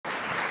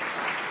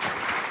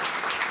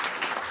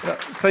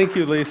Thank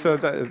you,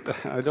 Lisa.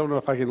 I don't know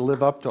if I can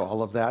live up to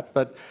all of that,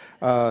 but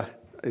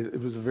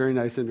it was a very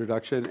nice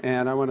introduction.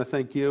 And I want to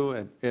thank you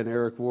and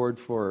Eric Ward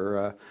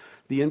for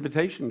the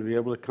invitation to be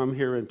able to come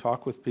here and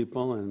talk with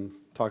people and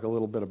talk a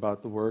little bit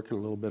about the work and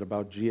a little bit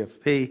about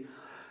GFP.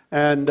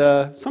 And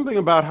something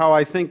about how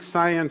I think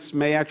science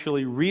may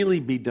actually really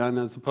be done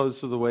as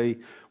opposed to the way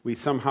we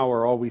somehow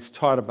are always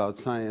taught about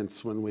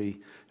science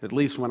at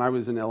least when I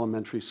was in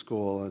elementary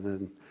school and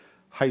in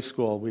high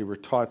school, we were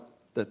taught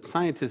that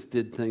scientists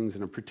did things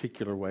in a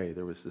particular way.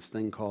 There was this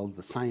thing called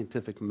the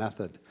scientific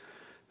method,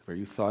 where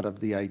you thought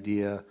of the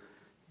idea,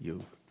 you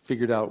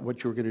figured out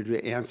what you were going to do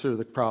to answer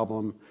the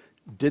problem,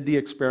 did the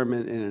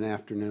experiment in an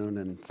afternoon,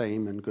 and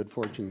fame and good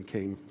fortune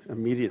came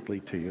immediately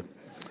to you.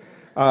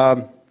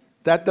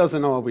 That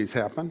doesn't always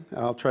happen.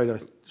 I'll try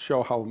to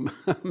show how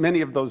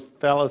many of those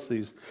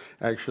fallacies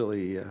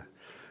actually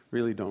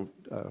really don't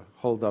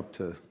hold up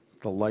to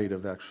the light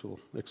of actual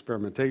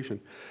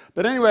experimentation.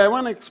 But anyway, I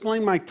want to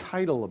explain my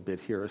title a bit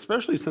here,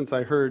 especially since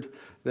I heard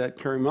that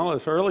Carrie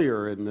Mullis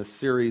earlier in this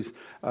series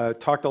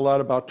talked a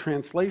lot about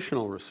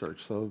translational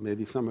research. So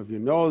maybe some of you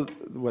know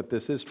what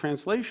this is.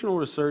 Translational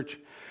research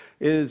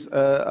is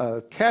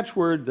a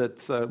catchword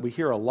that we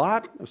hear a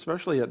lot,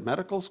 especially at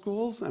medical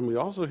schools, and we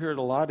also hear it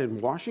a lot in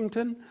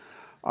Washington,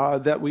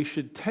 that we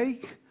should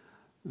take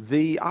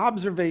the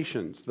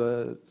observations,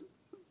 the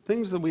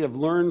things that we have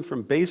learned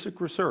from basic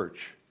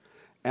research,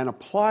 and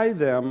apply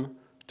them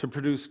to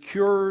produce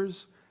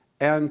cures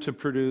and to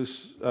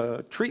produce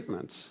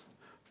treatments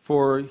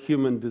for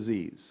human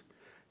disease.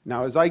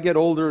 Now, as I get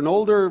older and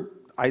older,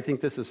 I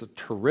think this is a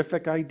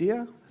terrific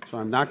idea, so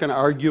I'm not going to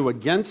argue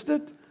against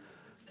it.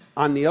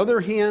 On the other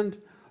hand,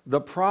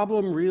 the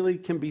problem really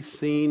can be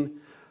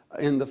seen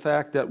in the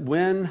fact that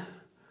when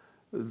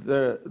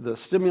the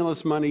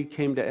stimulus money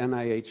came to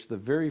NIH, the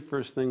very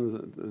first thing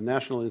that the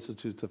National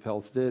Institutes of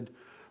Health did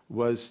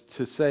was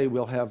to say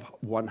we'll have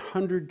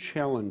 100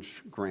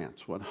 challenge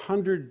grants,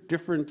 100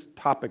 different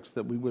topics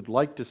that we would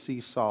like to see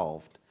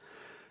solved.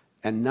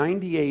 And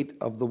 98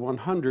 of the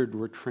 100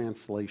 were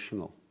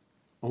translational.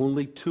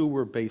 Only 2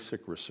 were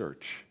basic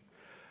research.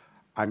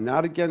 I'm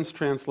not against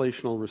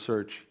translational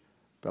research,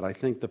 but I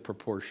think the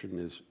proportion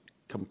is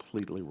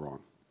completely wrong.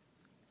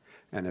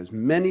 And as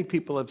many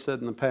people have said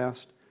in the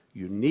past,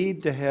 you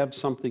need to have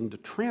something to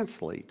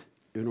translate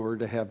in order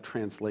to have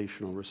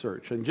translational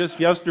research. And just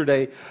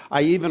yesterday,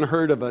 I even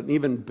heard of an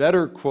even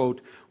better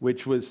quote,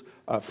 which was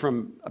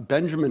from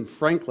Benjamin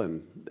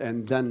Franklin,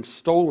 and then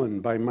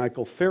stolen by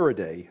Michael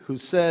Faraday, who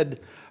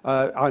said,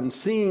 on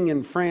seeing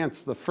in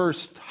France the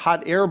first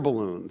hot air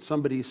balloon,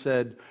 somebody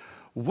said,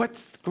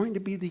 "What's going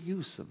to be the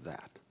use of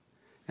that?"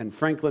 And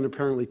Franklin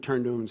apparently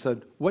turned to him and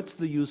said, "What's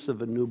the use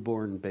of a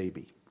newborn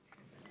baby?"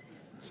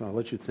 So I'll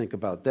let you think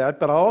about that.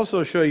 But I'll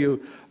also show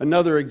you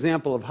another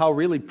example of how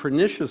really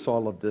pernicious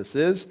all of this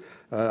is.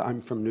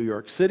 I'm from New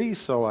York City,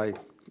 so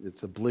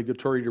it's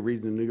obligatory to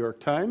read the New York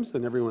Times,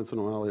 and every once in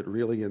a while it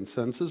really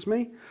incenses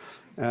me.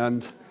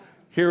 And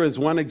here is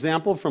one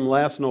example from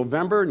last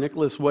November.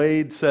 Nicholas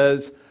Wade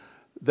says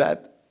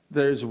that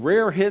there's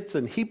rare hits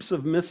and heaps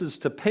of misses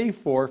to pay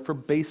for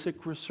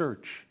basic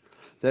research.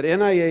 That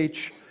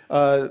NIH,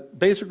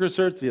 basic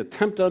research, the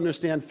attempt to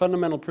understand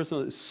fundamental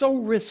principles, is so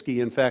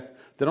risky, in fact,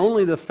 that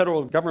only the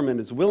federal government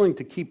is willing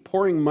to keep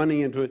pouring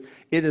money into it.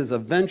 It is a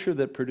venture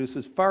that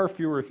produces far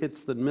fewer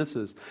hits than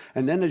misses.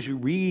 And then as you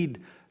read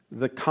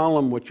the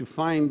column, what you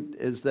find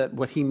is that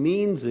what he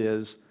means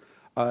is,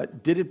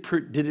 did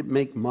it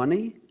make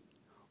money,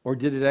 or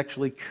did it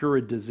actually cure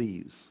a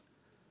disease?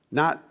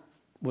 Not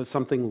was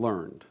something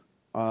learned.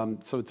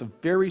 So it's a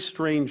very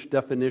strange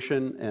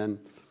definition, and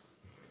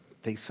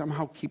they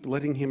somehow keep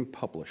letting him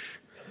publish.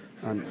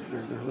 I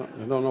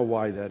don't know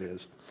why that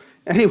is.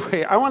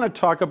 Anyway, I want to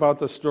talk about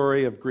the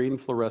story of green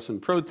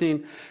fluorescent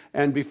protein.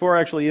 And before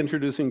actually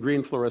introducing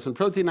green fluorescent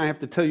protein, I have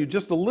to tell you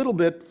just a little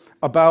bit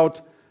about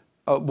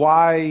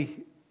why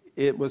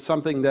it was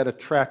something that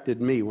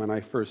attracted me when I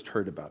first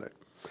heard about it.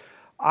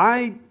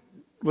 I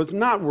was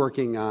not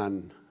working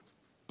on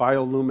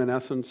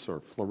bioluminescence or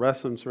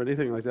fluorescence or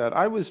anything like that.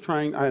 I was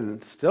trying,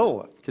 and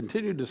still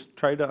continue to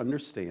try to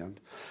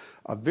understand,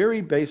 a very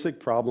basic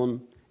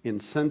problem in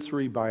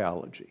sensory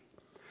biology.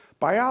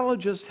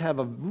 Biologists have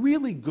a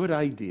really good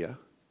idea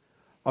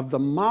of the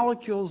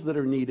molecules that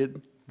are needed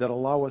that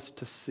allow us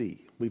to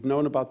see. We've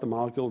known about the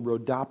molecule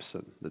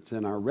rhodopsin that's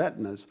in our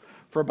retinas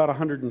for about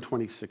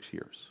 126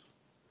 years.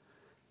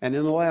 And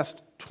in the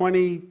last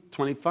 20,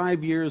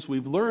 25 years,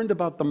 we've learned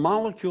about the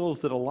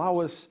molecules that allow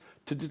us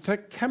to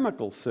detect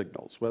chemical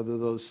signals, whether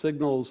those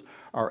signals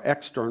are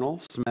external,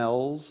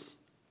 smells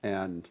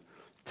and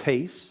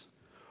tastes,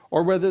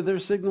 or whether they're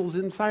signals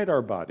inside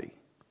our body,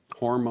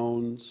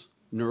 hormones,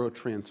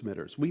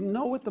 neurotransmitters. We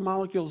know what the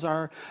molecules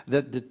are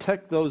that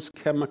detect those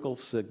chemical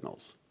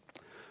signals.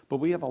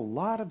 But we have a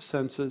lot of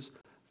senses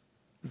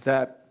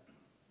that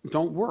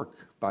don't work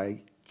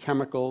by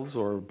chemicals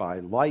or by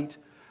light.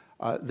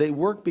 They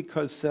work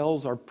because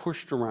cells are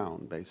pushed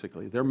around,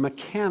 basically. They're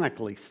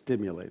mechanically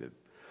stimulated.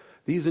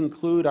 These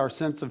include our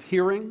sense of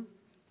hearing,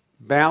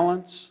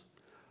 balance,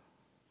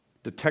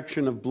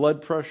 detection of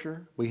blood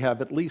pressure. We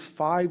have at least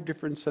 5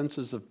 different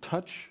senses of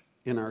touch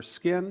in our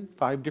skin,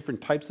 5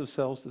 different types of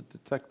cells that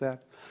detect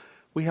that.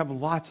 We have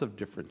lots of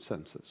different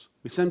senses.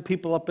 We send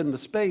people up into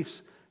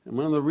space, and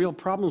one of the real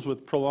problems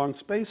with prolonged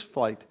space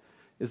flight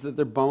is that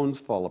their bones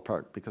fall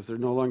apart because they're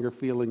no longer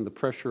feeling the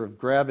pressure of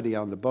gravity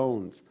on the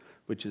bones,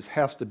 which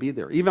has to be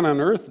there. Even on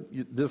Earth,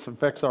 this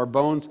affects our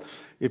bones.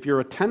 If you're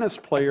a tennis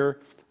player,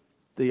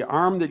 the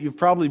arm that you've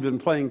probably been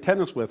playing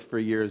tennis with for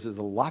years is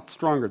a lot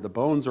stronger. The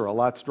bones are a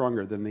lot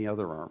stronger than the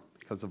other arm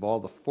because of all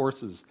the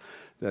forces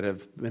that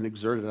have been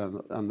exerted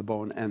on the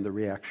bone and the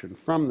reaction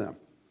from them.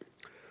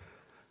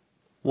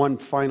 One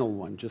final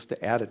one, just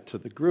to add it to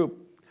the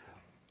group.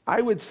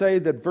 I would say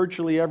that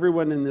virtually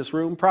everyone in this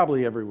room,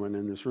 probably everyone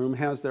in this room,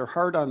 has their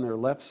heart on their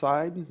left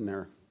side and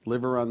their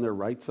liver on their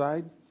right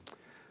side.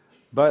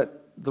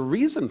 But the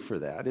reason for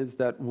that is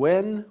that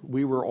when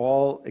we were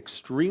all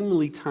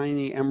extremely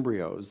tiny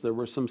embryos, there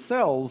were some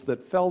cells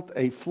that felt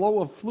a flow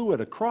of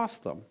fluid across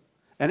them.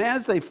 And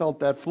as they felt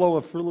that flow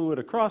of fluid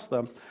across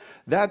them,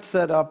 that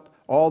set up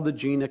all the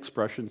gene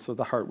expression so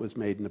the heart was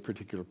made in the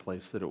particular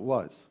place that it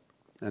was.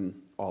 And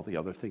all the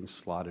other things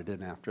slotted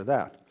in after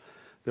that.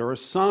 There are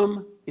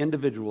some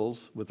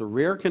individuals with a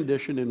rare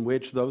condition in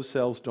which those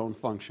cells don't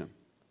function.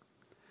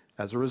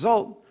 As a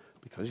result,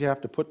 because you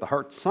have to put the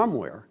heart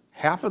somewhere,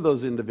 half of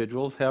those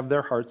individuals have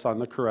their hearts on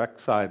the correct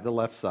side, the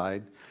left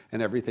side,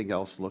 and everything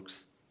else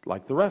looks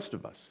like the rest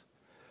of us.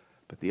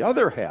 But the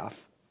other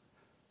half,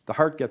 the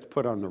heart gets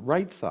put on the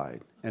right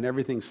side, and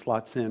everything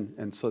slots in,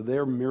 and so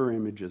they're mirror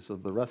images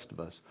of the rest of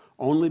us,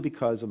 only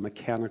because a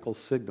mechanical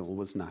signal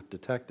was not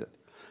detected.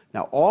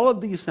 Now, all of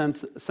these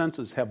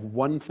senses have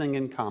one thing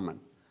in common.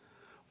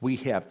 We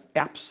have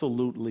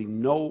absolutely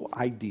no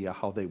idea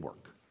how they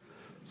work.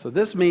 So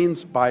this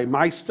means by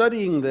my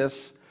studying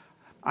this,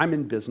 I'm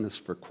in business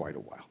for quite a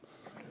while.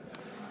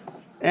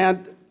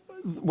 And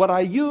what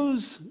I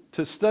use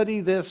to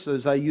study this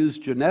is I use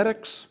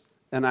genetics,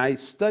 and I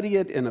study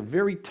it in a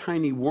very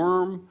tiny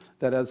worm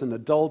that as an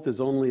adult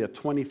is only a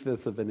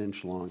 25th of an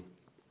inch long.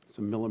 It's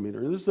a millimeter.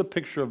 And this is a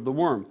picture of the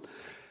worm.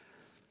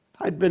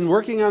 I'd been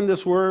working on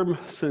this worm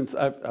since,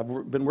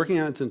 I've been working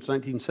on it since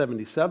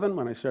 1977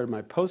 when I started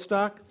my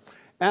postdoc.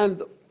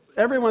 And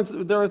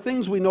there are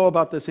things we know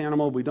about this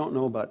animal we don't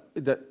know about,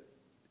 that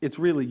it's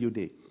really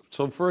unique.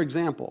 So for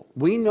example,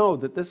 we know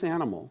that this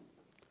animal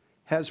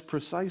has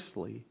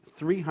precisely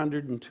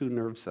 302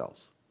 nerve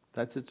cells.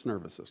 That's its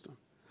nervous system.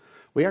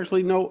 We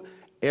actually know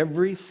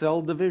every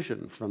cell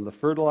division from the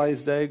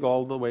fertilized egg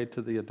all the way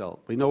to the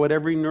adult. We know what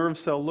every nerve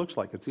cell looks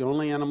like. It's the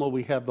only animal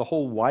we have the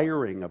whole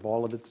wiring of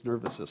all of its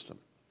nervous system.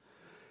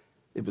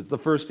 It was the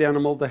first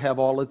animal to have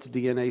all its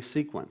DNA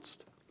sequenced.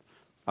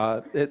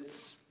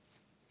 It's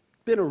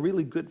been a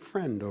really good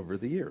friend over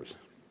the years.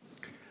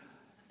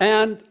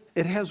 And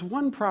it has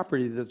one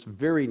property that's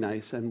very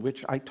nice and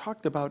which I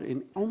talked about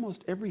in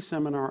almost every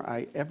seminar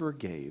I ever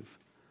gave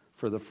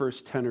for the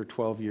first 10 or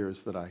 12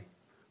 years that I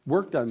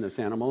worked on this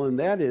animal, and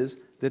that is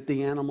that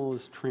the animal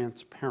is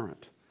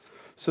transparent,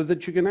 so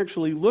that you can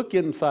actually look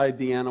inside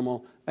the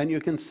animal and you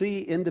can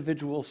see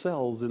individual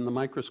cells in the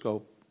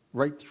microscope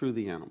right through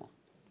the animal.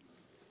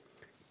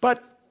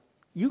 But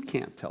you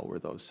can't tell where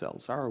those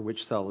cells are or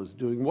which cell is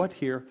doing what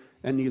here,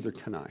 and neither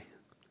can I.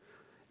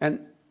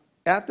 And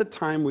at the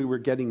time, we were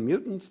getting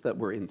mutants that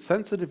were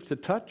insensitive to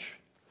touch.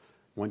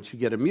 Once you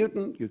get a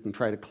mutant, you can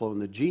try to clone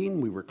the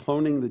gene. We were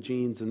cloning the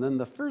genes, and then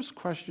the first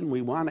question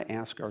we want to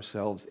ask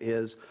ourselves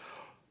is,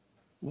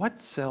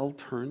 what cell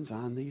turns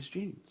on these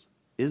genes?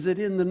 Is it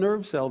in the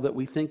nerve cell that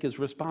we think is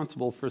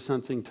responsible for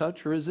sensing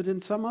touch, or is it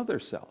in some other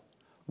cell?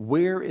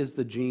 Where is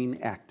the gene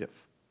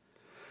active?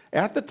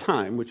 At the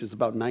time, which is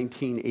about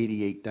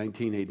 1988,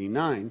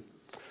 1989,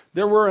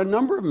 there were a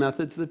number of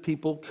methods that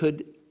people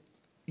could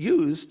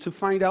use to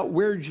find out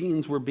where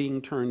genes were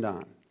being turned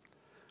on.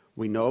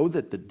 We know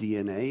that the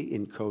DNA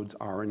encodes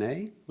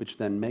RNA, which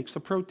then makes a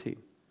protein.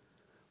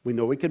 We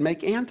know we can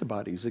make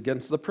antibodies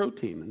against the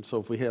protein. And so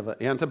if we have an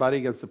antibody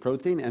against the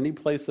protein, any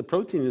place the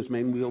protein is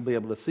made, we'll be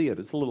able to see it.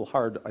 It's a little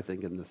hard, I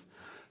think, in this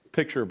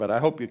picture, but I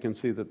hope you can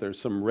see that there's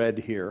some red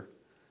here.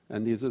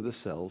 And these are the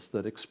cells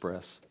that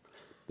express,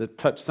 the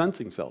touch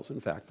sensing cells, in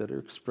fact, that are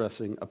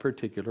expressing a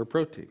particular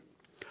protein.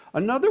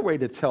 Another way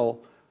to tell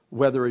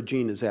whether a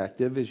gene is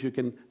active is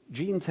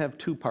genes have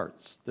 2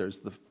 parts. There's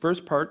the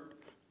first part,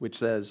 which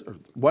says, or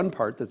one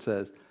part that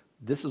says,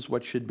 this is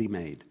what should be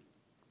made,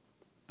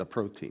 the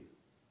protein.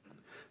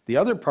 The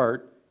other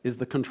part is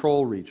the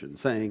control region,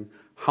 saying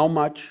how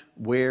much,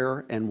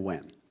 where, and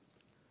when.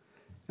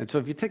 And so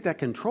if you take that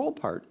control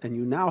part and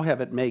you now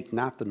have it make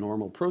not the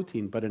normal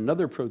protein, but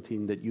another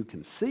protein that you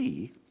can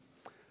see,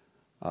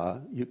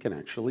 you can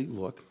actually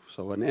look.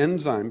 So an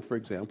enzyme, for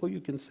example,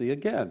 you can see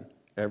again,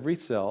 every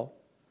cell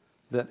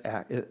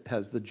that it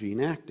has the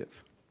gene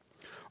active.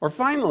 Or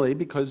finally,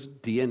 because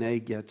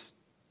DNA gets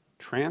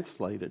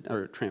translated,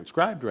 or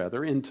transcribed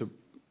rather, into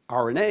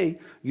RNA,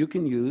 you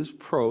can use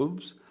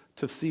probes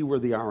to see where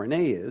the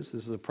RNA is.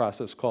 This is a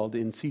process called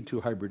in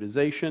situ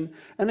hybridization.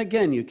 And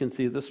again, you can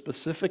see the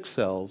specific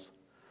cells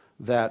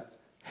that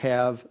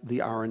have the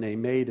RNA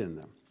made in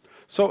them.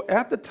 So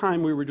at the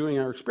time we were doing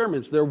our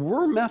experiments, there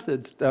were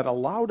methods that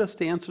allowed us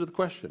to answer the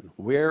question,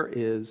 where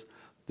is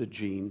the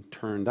gene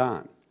turned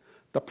on?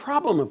 The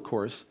problem, of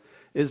course,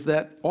 is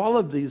that all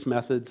of these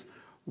methods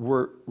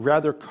were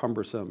rather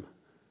cumbersome.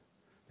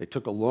 They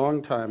took a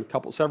long time,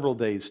 several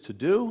days to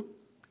do,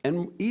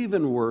 and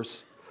even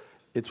worse,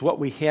 it's what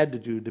we had to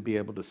do to be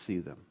able to see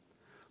them.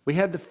 We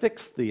had to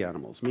fix the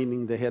animals,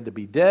 meaning they had to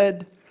be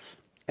dead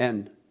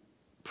and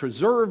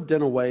preserved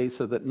in a way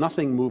so that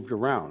nothing moved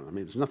around. I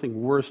mean, there's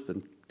nothing worse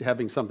than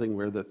having something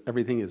where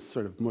everything is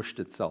sort of mushed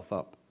itself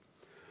up.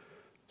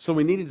 So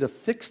we needed to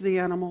fix the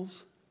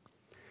animals,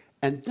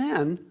 and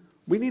then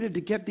we needed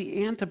to get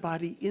the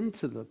antibody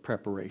into the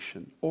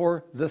preparation,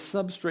 or the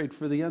substrate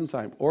for the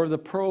enzyme, or the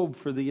probe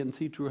for the in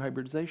situ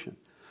hybridization.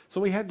 So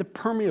we had to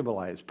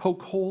permeabilize,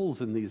 poke holes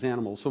in these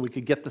animals so we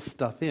could get the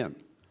stuff in.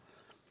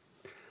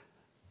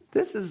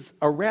 This is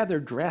a rather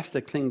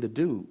drastic thing to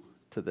do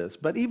to this,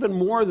 but even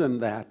more than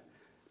that,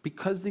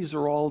 because these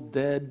are all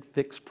dead,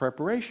 fixed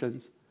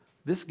preparations,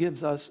 this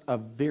gives us a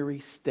very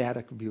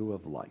static view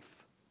of life.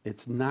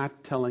 It's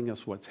not telling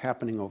us what's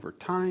happening over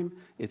time,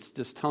 it's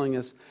just telling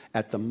us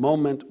at the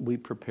moment we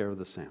prepare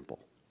the sample.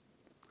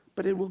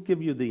 But it will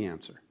give you the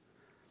answer.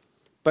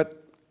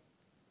 But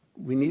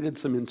we needed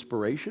some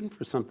inspiration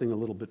for something a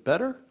little bit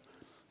better,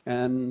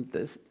 and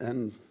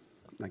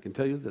I can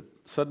tell you that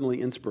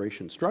suddenly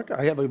inspiration struck.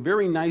 I have a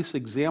very nice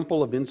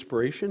example of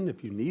inspiration,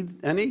 if you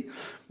need any,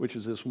 which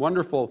is this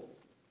wonderful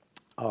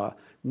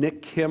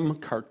Nick Kim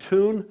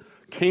cartoon.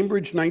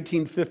 Cambridge,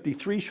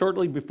 1953,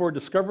 shortly before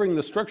discovering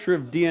the structure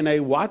of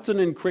DNA, Watson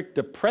and Crick,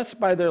 depressed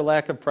by their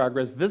lack of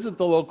progress, visit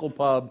the local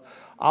pub.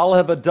 I'll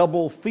have a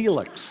double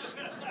Felix.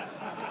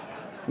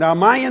 Now,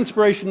 my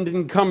inspiration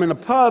didn't come in a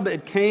pub.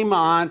 It came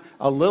on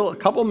a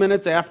couple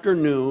minutes after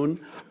noon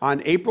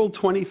on April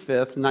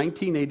 25th,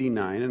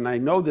 1989, and I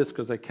know this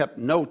because I kept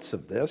notes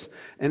of this,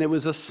 and it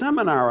was a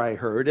seminar I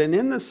heard, and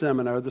in the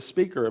seminar, the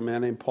speaker, a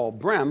man named Paul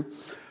Brehm,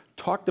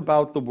 talked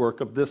about the work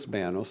of this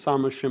man,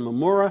 Osamu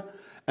Shimomura,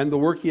 and the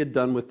work he had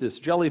done with this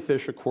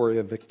jellyfish,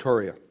 Aquaria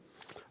victoria.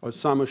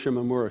 Osamu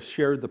Shimomura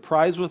shared the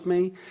prize with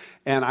me,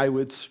 and I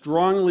would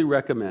strongly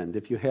recommend,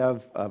 if you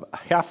have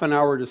half an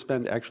hour to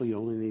spend, actually you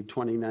only need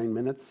 29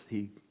 minutes,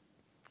 he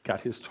got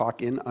his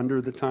talk in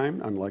under the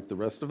time, unlike the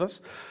rest of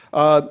us.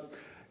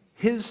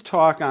 His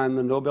talk on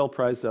the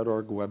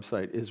nobelprize.org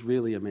website is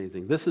really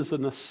amazing. This is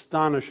an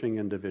astonishing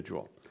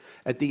individual.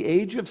 At the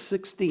age of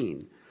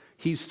 16,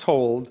 he's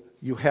told,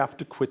 you have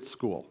to quit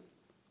school.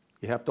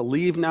 You have to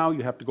leave now,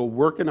 you have to go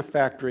work in a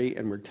factory,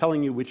 and we're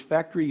telling you which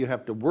factory you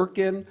have to work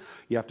in.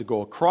 You have to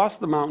go across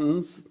the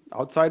mountains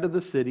outside of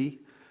the city.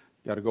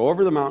 You got to go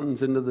over the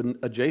mountains into the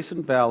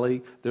adjacent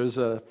valley. There's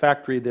a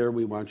factory there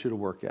we want you to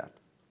work at,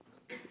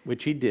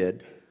 which he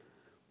did,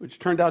 which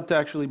turned out to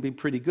actually be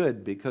pretty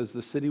good because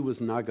the city was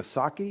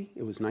Nagasaki.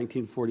 It was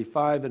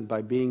 1945, and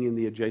by being in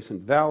the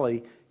adjacent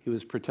valley, he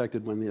was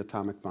protected when the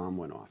atomic bomb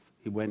went off.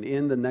 He went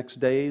in the next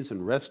days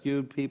and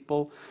rescued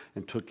people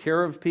and took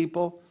care of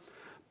people.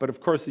 But of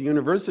course, the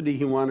university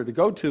he wanted to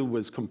go to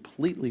was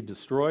completely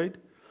destroyed.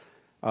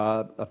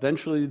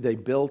 Eventually, they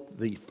built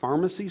the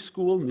pharmacy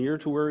school near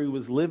to where he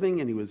was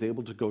living, and he was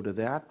able to go to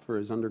that for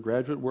his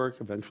undergraduate work.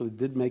 Eventually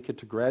did make it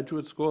to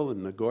graduate school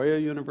in Nagoya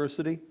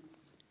University,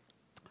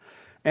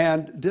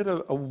 and did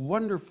a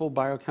wonderful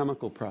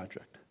biochemical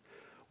project,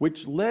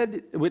 which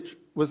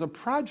was a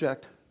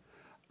project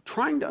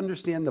trying to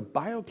understand the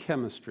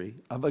biochemistry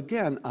of,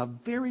 again, a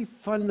very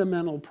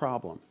fundamental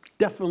problem.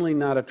 Definitely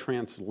not a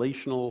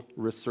translational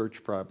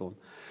research problem.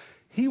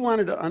 He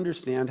wanted to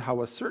understand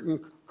how a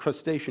certain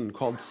crustacean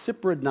called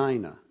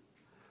Cyprinina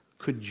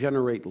could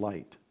generate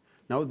light.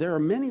 Now, there are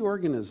many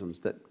organisms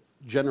that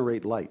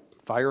generate light.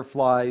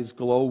 Fireflies,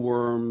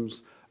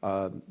 glowworms,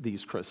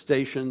 these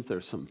crustaceans,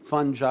 there's some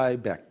fungi,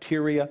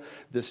 bacteria.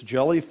 This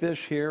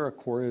jellyfish here,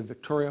 Aquaria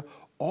victoria,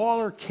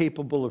 all are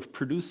capable of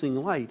producing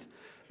light.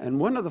 And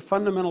one of the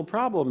fundamental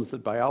problems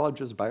that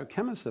biologists,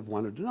 biochemists have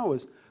wanted to know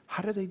is,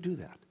 how do they do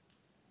that?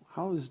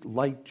 How is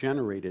light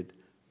generated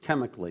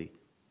chemically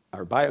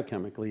or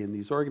biochemically in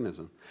these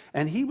organisms?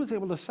 And he was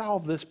able to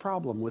solve this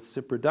problem with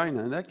Cyprinina,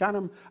 and that got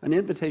him an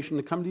invitation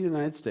to come to the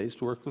United States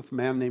to work with a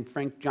man named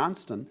Frank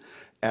Johnston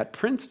at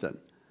Princeton,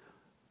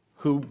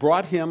 who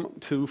brought him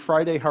to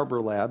Friday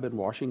Harbor Lab in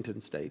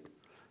Washington State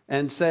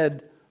and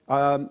said,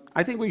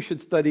 I think we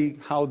should study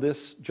how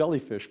this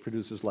jellyfish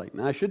produces light.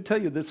 Now, I should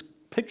tell you, this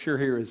picture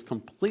here is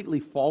completely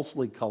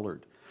falsely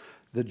colored.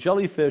 The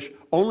jellyfish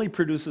only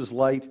produces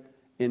light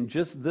in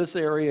just this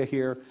area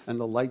here, and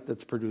the light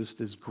that's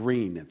produced is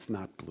green. It's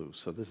not blue,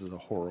 so this is a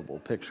horrible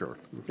picture,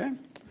 okay?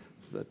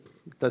 But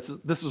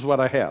this is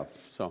what I have,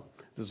 so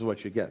this is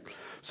what you get.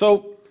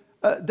 So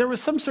there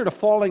was some sort of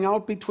falling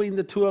out between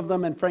the two of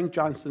them, and Frank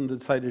Johnston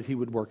decided he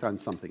would work on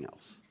something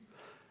else.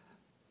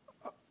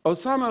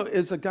 Osamu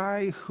is a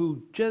guy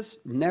who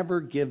just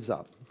never gives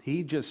up.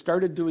 He just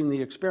started doing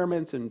the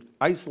experiments and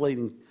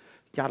isolating,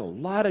 got a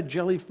lot of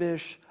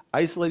jellyfish,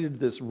 isolated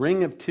this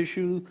ring of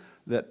tissue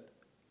that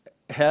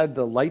had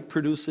the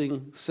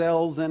light-producing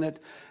cells in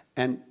it,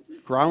 and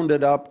ground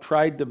it up,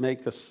 tried to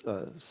make a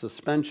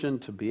suspension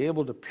to be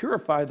able to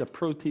purify the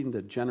protein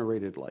that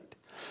generated light.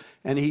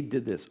 And he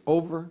did this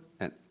over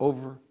and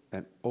over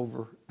and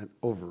over and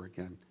over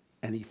again,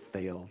 and he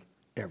failed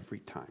every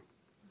time.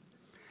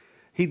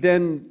 He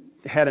then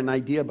had an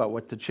idea about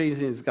what to change,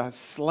 and he's got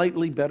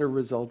slightly better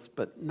results,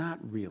 but not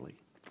really.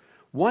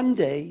 One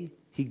day,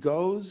 he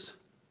goes,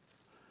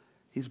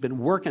 he's been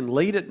working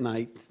late at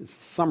night, it's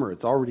summer,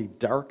 it's already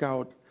dark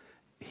out,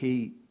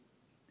 he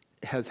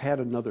has had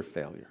another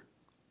failure.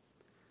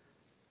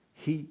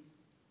 He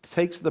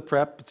takes the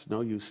prep, it's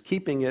no use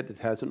keeping it, it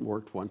hasn't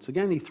worked once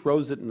again, he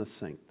throws it in the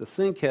sink. The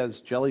sink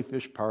has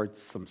jellyfish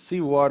parts, some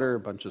seawater, a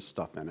bunch of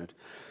stuff in it.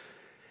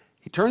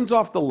 He turns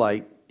off the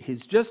light,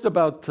 he's just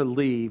about to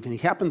leave, and he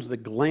happens to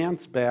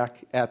glance back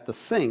at the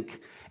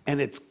sink,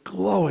 and it's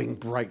glowing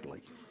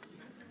brightly.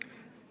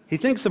 He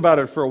thinks about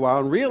it for a while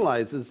and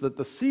realizes that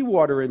the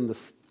seawater in the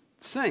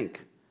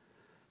sink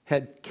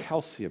had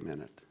calcium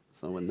in it.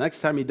 So when next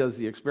time he does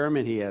the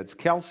experiment, he adds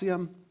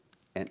calcium,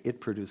 and it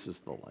produces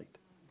the light.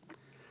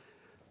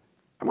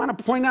 I want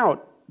to point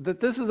out that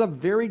this is a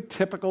very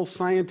typical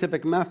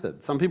scientific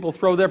method. Some people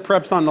throw their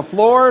preps on the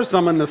floor,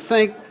 some in the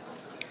sink.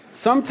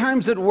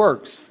 Sometimes it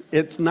works.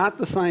 It's not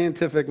the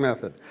scientific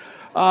method.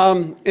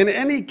 In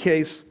any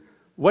case,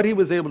 what he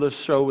was able to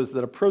show was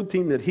that a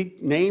protein that he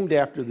named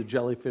after the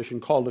jellyfish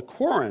and called a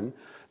corin,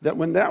 that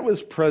when that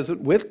was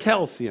present with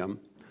calcium,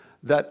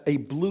 that a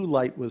blue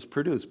light was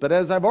produced. But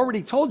as I've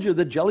already told you,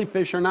 the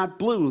jellyfish are not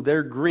blue,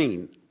 they're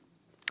green.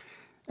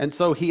 And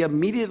so he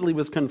immediately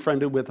was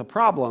confronted with a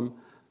problem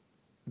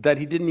that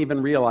he didn't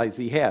even realize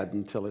he had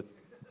until it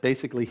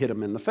basically hit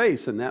him in the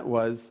face, and that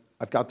was,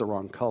 I've got the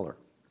wrong color.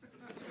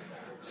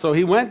 So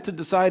he went to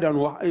decide on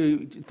why,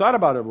 he thought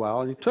about it a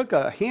while, and he took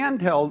a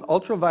handheld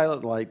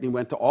ultraviolet light, and he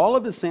went to all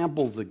of his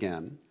samples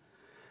again,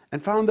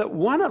 and found that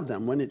one of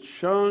them, when it's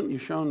shown, you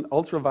shone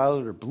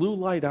ultraviolet or blue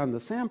light on the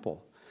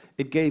sample,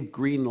 it gave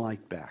green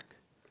light back.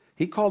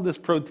 He called this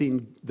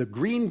protein the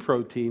green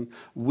protein.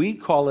 We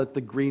call it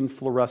the green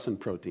fluorescent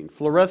protein.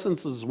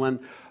 Fluorescence is when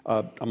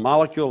a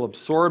molecule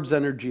absorbs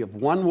energy of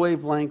one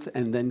wavelength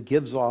and then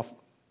gives off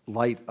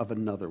light of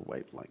another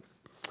wavelength.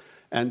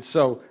 And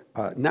so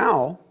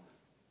now,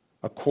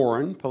 a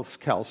corin plus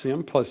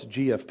calcium plus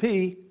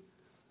GFP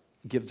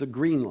gives a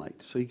green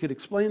light. So he could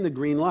explain the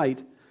green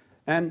light,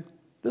 and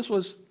this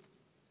was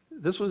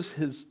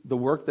the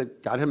work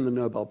that got him the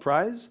Nobel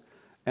Prize,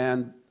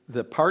 and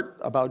the part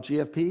about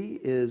GFP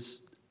is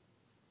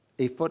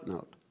a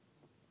footnote.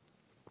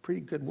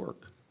 Pretty good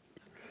work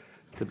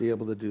to be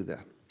able to do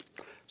that.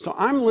 So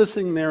I'm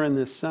listening there in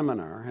this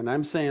seminar, and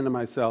I'm saying to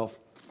myself,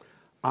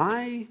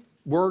 I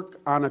work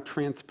on a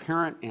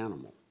transparent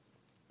animal,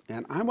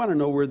 and I want to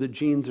know where the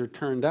genes are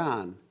turned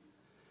on.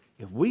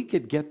 If we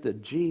could get the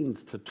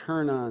genes to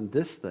turn on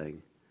this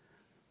thing,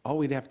 all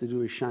we'd have to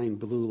do is shine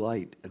blue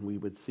light, and we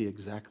would see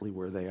exactly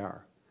where they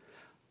are.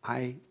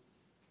 I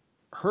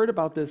heard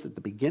about this at the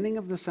beginning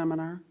of the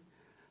seminar.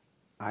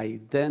 I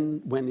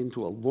then went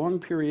into a long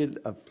period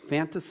of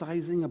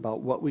fantasizing about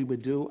what we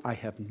would do. I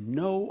have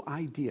no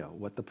idea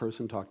what the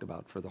person talked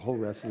about for the whole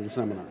rest of the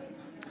seminar.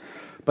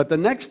 But the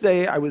next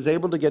day, I was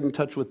able to get in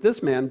touch with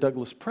this man,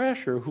 Douglas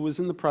Prasher, who was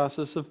in the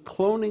process of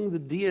cloning the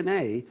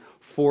DNA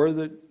for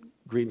the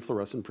green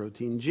fluorescent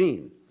protein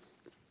gene.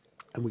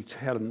 And we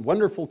had a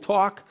wonderful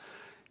talk,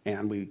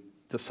 and we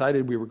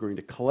decided we were going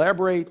to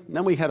collaborate, and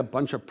then we had a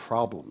bunch of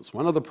problems.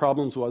 One of the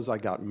problems was I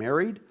got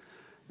married,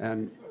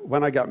 and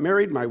when I got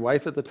married, my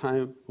wife at the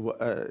time,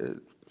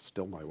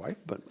 still my wife,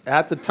 but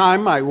at the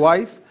time my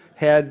wife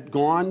had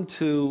gone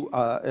to,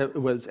 it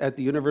was at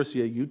the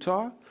University of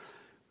Utah.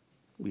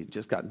 We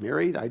just got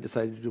married. I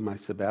decided to do my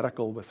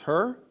sabbatical with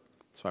her,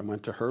 so I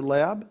went to her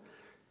lab.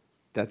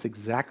 That's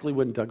exactly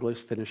when Douglas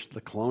finished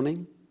the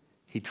cloning.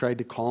 He tried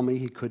to call me,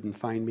 he couldn't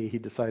find me, he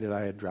decided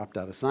I had dropped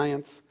out of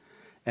science.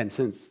 And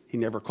since he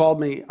never called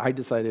me, I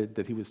decided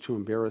that he was too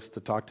embarrassed to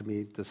talk to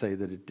me to say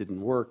that it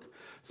didn't work.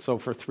 So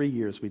for 3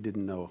 years, we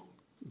didn't know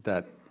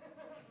that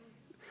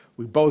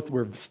we both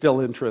were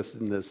still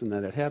interested in this and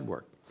that it had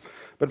worked.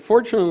 But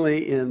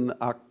fortunately, in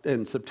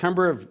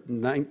September of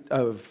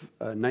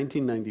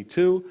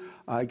 1992,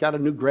 I got a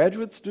new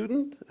graduate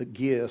student,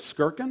 Gia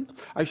Skirkin.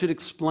 I should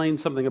explain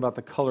something about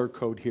the color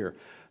code here.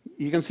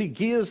 You can see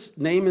Gia's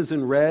name is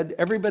in red.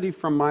 Everybody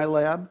from my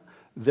lab,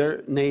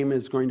 their name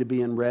is going to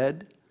be in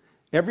red.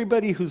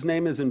 Everybody whose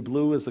name is in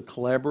blue is a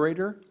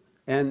collaborator,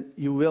 and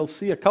you will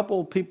see a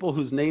couple people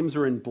whose names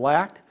are in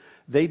black.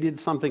 They did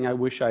something I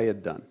wish I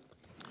had done.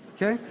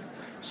 Okay?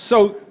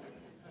 So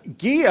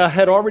Gia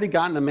had already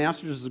gotten a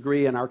master's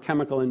degree in our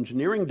chemical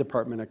engineering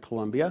department at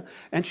Columbia,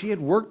 and she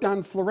had worked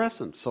on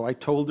fluorescence. So I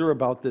told her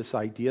about this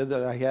idea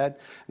that I had,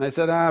 and I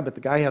said, but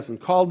the guy hasn't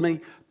called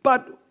me,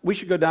 but we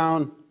should go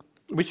down,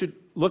 we should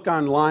look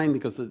online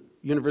because the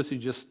university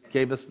just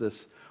gave us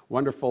this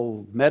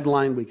wonderful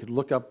Medline. We could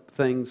look up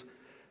things.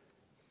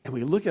 And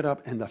we look it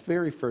up, and the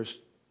very first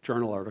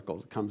journal article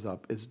that comes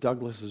up is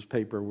Douglas's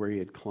paper where he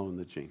had cloned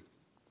the gene.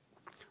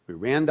 We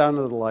ran down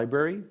to the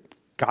library,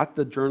 got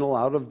the journal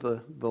out of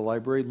the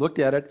library, looked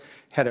at it,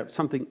 had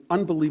something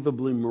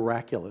unbelievably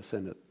miraculous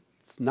in it.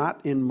 It's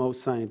not in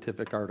most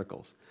scientific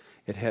articles.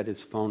 It had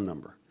his phone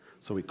number.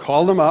 So we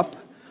called him up,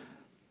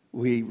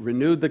 we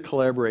renewed the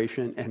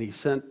collaboration, and he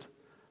sent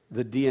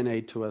the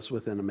DNA to us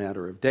within a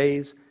matter of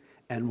days.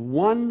 And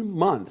 1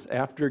 month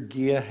after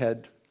Gia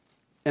had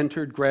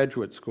entered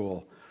graduate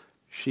school,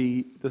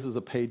 this is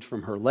a page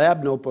from her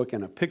lab notebook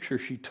and a picture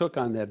she took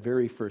on that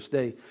very first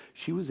day,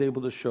 she was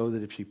able to show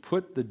that if she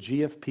put the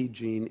GFP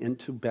gene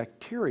into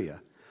bacteria,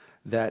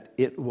 that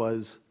it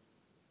was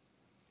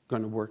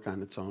going to work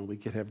on its own. We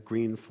could have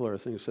green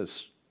fluorescing. It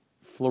says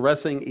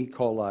fluorescing E.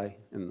 coli,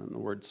 and then the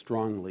word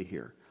strongly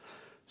here.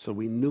 So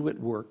we knew it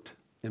worked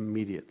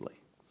immediately.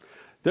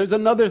 There's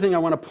another thing I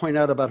want to point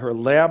out about her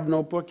lab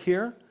notebook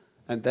here,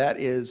 and that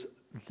is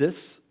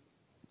this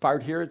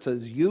part here. It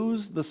says,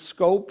 use the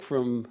scope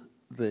from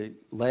the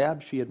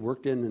lab she had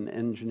worked in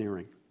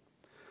engineering.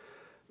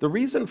 The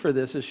reason for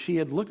this is she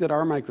had looked at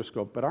our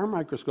microscope, but our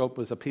microscope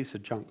was a piece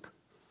of junk.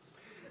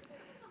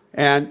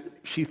 And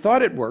she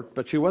thought it worked,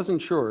 but she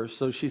wasn't sure,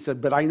 so she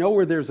said, but I know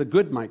where there's a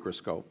good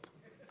microscope.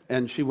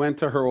 And she went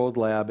to her old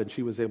lab, and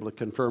she was able to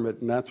confirm it,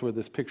 and that's where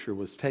this picture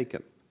was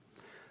taken.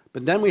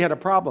 But then we had a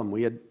problem.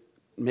 We had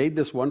made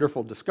this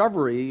wonderful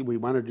discovery. We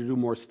wanted to do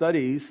more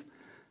studies.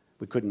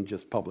 We couldn't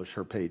just publish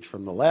her page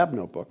from the lab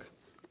notebook.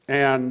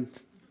 And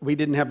we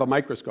didn't have a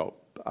microscope.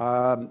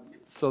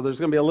 So there's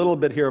going to be a little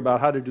bit here about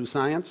how to do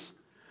science.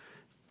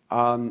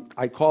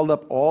 I called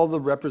up all the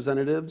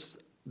representatives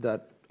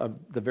of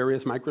the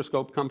various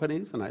microscope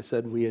companies, and I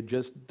said we had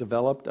just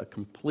developed a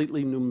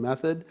completely new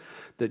method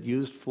that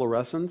used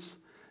fluorescence,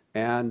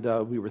 and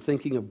we were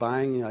thinking of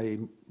buying a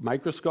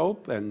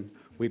microscope, and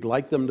we'd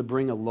like them to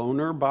bring a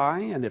loaner by,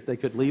 and if they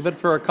could leave it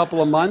for a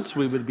couple of months,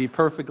 we would be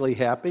perfectly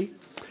happy.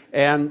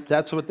 And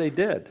that's what they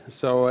did.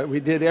 So we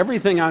did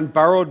everything on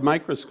borrowed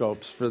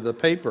microscopes for the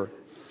paper.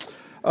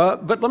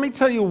 But let me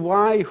tell you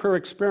why her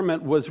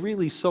experiment was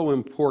really so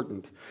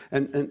important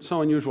and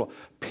so unusual.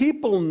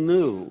 People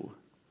knew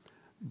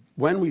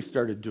when we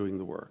started doing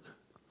the work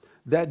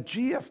that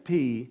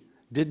GFP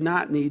did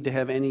not need to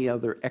have any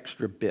other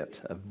extra bit,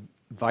 a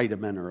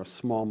vitamin or a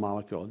small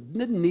molecule. It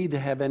didn't need to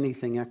have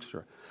anything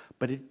extra,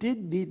 but it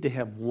did need to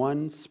have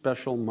one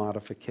special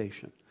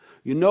modification.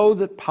 You know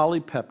that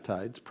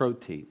polypeptides,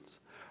 proteins,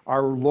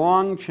 are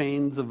long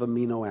chains of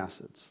amino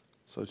acids.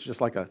 So it's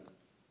just like a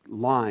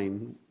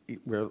line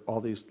where all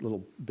these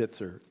little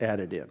bits are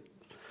added in.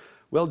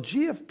 Well,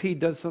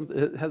 GFP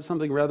has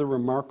something rather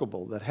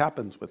remarkable that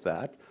happens with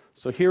that.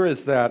 So here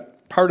is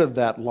that part of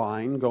that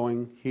line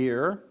going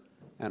here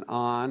and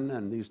on,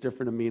 and these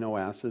different amino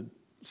acid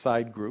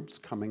side groups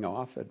coming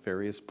off at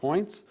various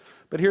points.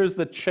 But here's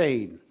the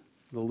chain,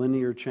 the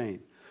linear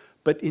chain.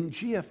 But in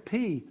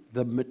GFP,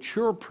 the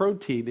mature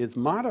protein is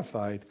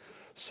modified,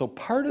 so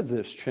part of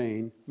this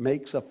chain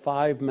makes a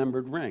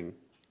 5-membered ring.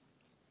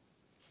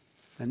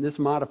 And this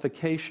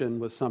modification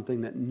was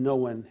something that no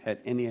one had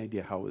any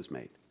idea how it was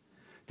made.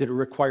 Did it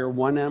require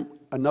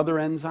another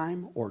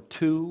enzyme, or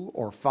 2,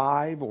 or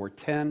 5, or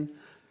 10?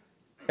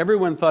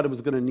 Everyone thought it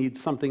was going to need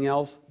something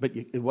else, but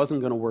it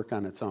wasn't going to work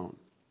on its own.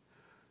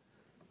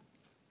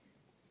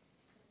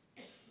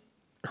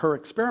 Her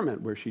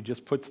experiment where she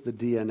just puts the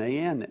DNA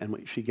in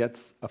and she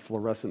gets a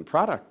fluorescent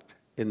product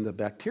in the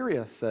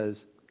bacteria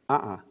says,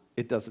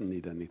 it doesn't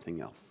need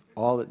anything else.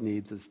 All it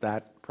needs is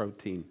that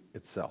protein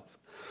itself.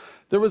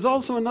 There was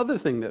also another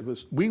thing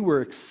we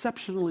were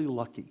exceptionally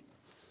lucky.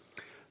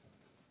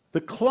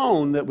 The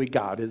clone that we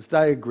got is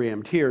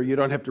diagrammed here. You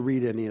don't have to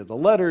read any of the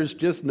letters,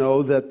 just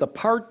know that the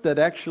part that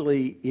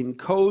actually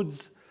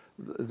encodes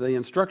the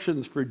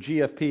instructions for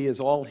GFP is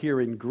all here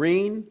in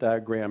green,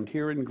 diagrammed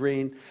here in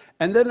green,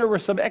 and then there were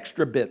some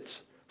extra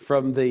bits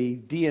from the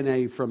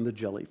DNA from the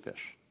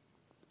jellyfish.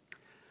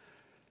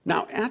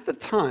 Now, at the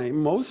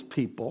time, most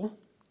people,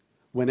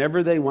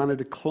 whenever they wanted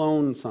to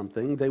clone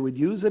something, they would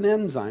use an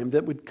enzyme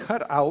that would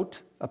cut out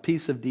a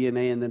piece of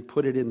DNA and then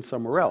put it in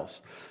somewhere else.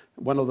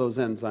 One of those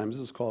enzymes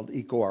is called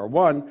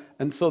EcoR1,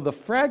 and so the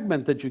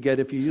fragment that you get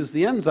if you use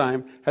the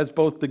enzyme has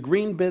both the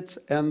green bits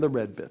and the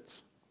red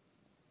bits.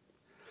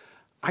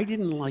 I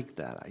didn't like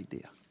that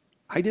idea.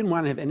 I didn't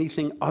want to have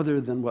anything other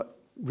than what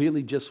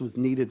really just was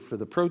needed for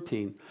the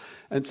protein.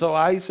 And so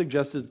I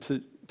suggested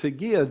to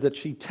Gia that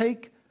she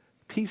take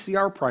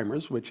PCR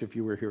primers, which if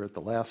you were here at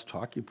the last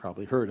talk, you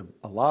probably heard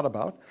a lot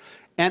about,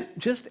 and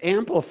just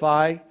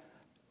amplify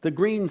the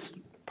green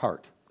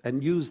part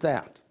and use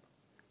that.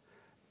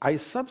 I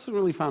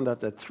subsequently found out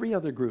that 3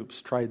 other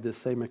groups tried this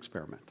same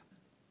experiment,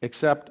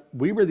 except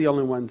we were the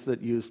only ones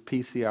that used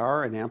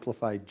PCR and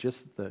amplified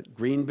just the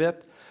green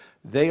bit.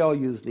 They all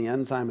used the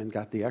enzyme and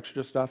got the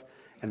extra stuff,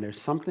 and there's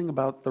something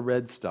about the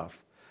red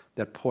stuff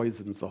that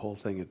poisons the whole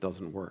thing. It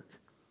doesn't work.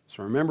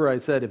 So remember I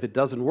said if it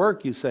doesn't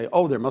work, you say,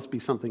 oh, there must be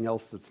something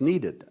else that's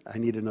needed. I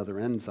need another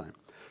enzyme.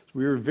 So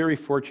we were very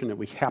fortunate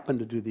we happened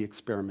to do the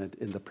experiment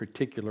in the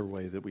particular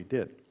way that we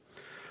did.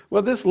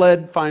 Well, this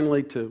led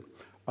finally to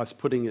us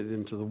putting it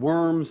into the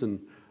worms, and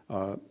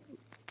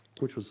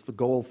which was the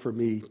goal for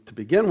me to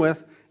begin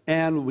with.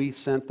 and we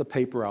sent the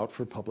paper out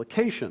for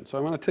publication. So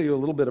I want to tell you a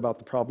little bit about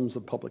the problems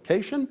of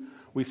publication.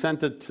 We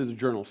sent it to the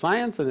journal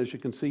Science, and as you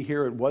can see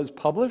here, it was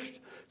published.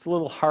 It's a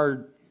little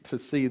hard to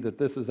see that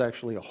this is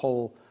actually a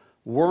whole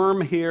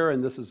worm here,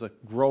 and this is a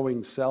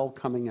growing cell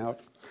coming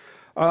out.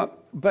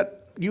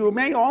 But you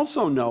may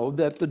also know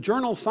that the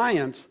journal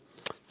Science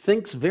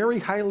thinks very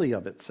highly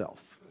of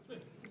itself.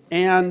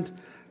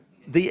 And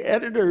the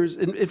editors,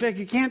 in fact,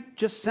 you can't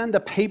just send a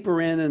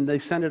paper in and they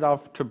send it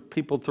off to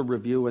people to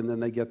review and then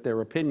they get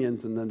their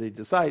opinions and then they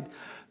decide.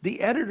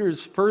 The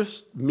editors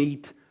first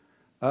meet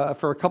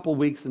for a couple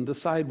weeks and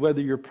decide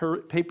whether your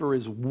paper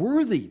is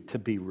worthy to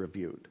be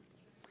reviewed.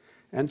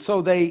 And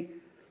so they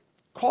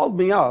called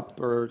me up,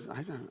 or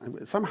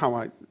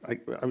somehow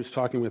I was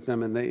talking with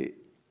them, and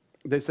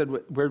they said,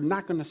 we're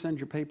not going to send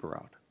your paper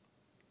out.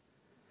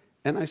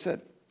 And I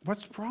said,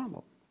 what's the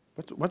problem?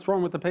 What's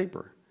wrong with the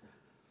paper?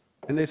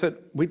 And they said,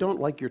 we don't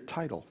like your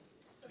title.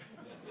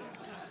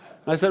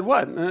 I said,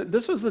 what?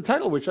 This was the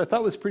title, which I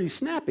thought was pretty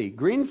snappy.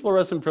 Green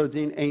fluorescent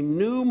protein, a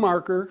new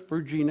marker for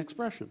gene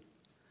expression.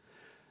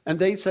 And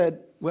they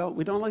said, well,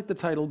 we don't like the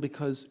title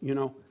because, you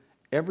know,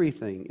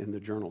 everything in the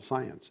journal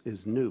Science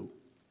is new.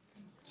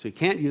 So you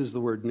can't use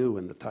the word new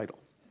in the title.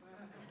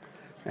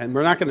 And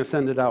we're not going to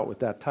send it out with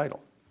that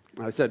title.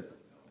 And I said,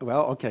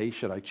 well, okay,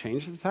 should I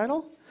change the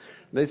title?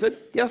 And they said,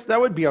 yes, that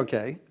would be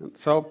okay.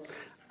 So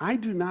I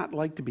do not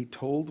like to be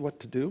told what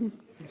to do.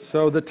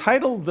 So the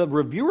title the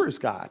reviewers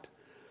got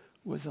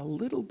was a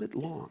little bit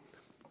long.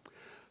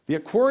 The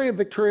Aquaria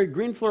Victoria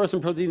green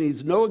fluorescent protein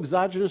needs no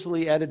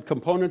exogenously added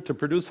component to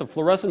produce a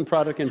fluorescent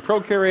product in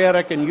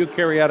prokaryotic and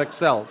eukaryotic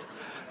cells.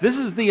 This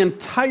is the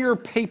entire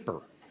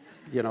paper,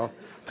 you know.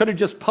 Could have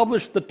just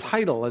published the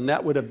title and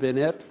that would have been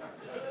it.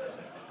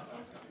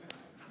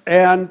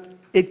 And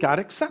it got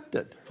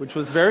accepted, which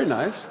was very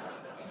nice.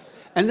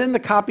 And then the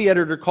copy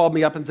editor called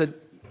me up and said,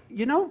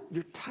 you know,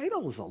 your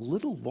title is a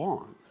little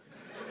long.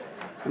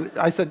 And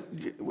I said,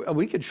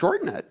 we could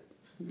shorten it.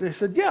 They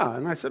said, yeah.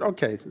 And I said,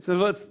 okay.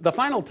 So the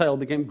final title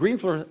became Green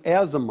Fluorescent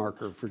as a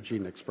marker for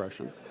gene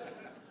expression.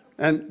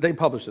 And they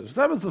published it. So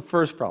that was the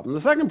first problem.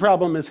 The second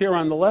problem is here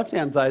on the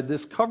left-hand side,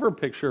 this cover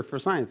picture for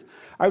Science.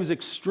 I was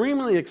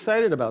extremely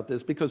excited about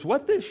this because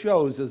what this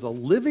shows is a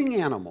living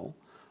animal,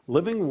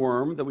 living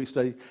worm that we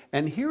studied,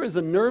 and here is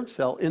a nerve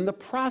cell in the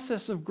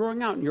process of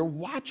growing out. And you're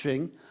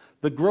watching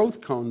the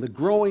growth cone, the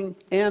growing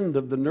end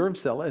of the nerve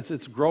cell as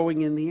it's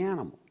growing in the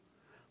animal.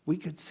 We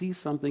could see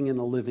something in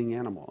a living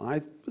animal. And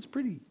I was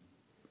pretty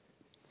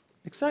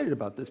excited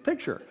about this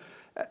picture.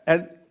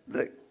 And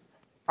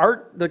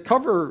the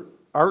cover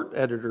art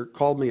editor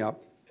called me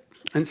up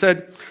and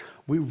said,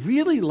 we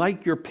really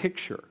like your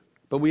picture,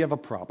 but we have a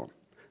problem.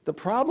 The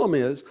problem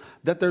is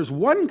that there's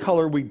one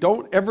color we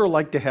don't ever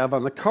like to have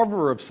on the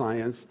cover of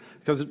Science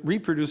because it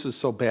reproduces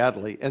so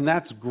badly, and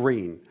that's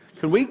green.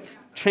 Can we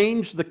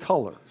change the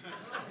color?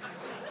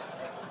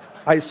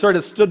 I sort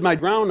of stood my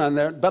ground on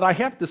there, but I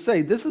have to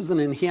say, this is an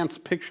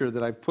enhanced picture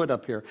that I've put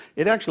up here.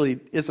 It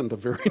actually isn't a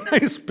very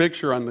nice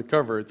picture on the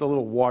cover. It's a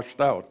little washed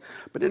out.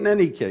 But in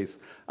any case,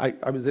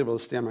 I was able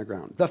to stand my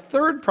ground. The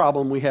third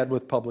problem we had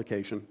with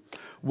publication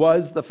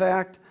was the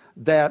fact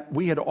that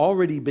we had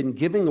already been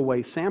giving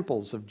away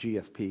samples of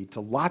GFP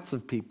to lots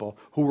of people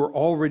who were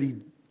already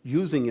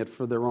using it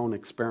for their own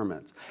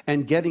experiments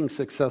and getting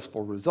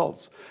successful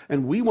results.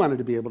 And we wanted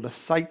to be able to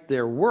cite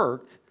their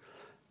work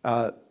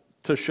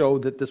to show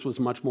that this was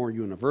much more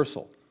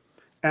universal.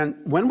 And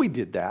when we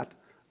did that,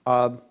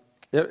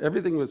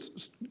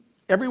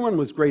 everyone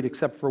was great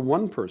except for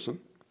one person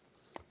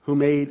who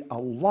made a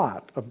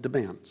lot of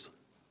demands.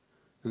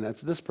 And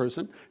that's this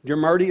person. Dear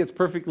Marty, it's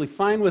perfectly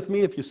fine with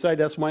me if you cite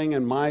S. Wang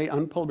and my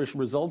unpublished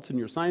results in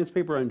your science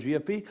paper on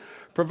GFP,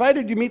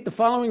 provided you meet the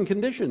following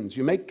conditions.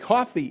 You make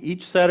coffee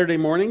each Saturday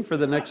morning for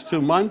the next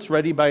 2 months,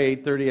 ready by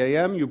 8:30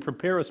 a.m. You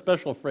prepare a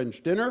special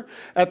French dinner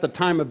at the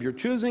time of your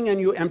choosing,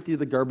 and you empty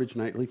the garbage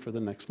nightly for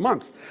the next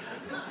month.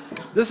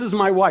 This is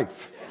my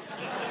wife.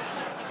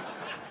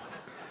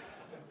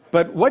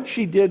 But what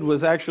she did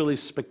was actually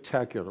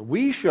spectacular.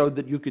 We showed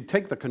that you could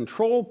take the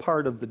control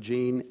part of the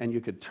gene and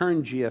you could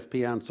turn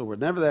GFP on, so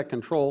whenever that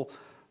control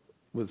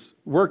was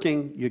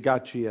working, you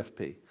got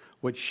GFP.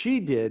 What she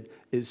did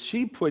is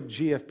she put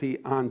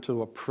GFP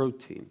onto a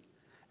protein,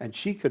 and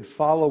she could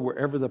follow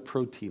wherever the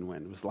protein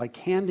went. It was like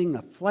handing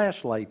a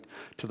flashlight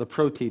to the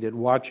protein and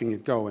watching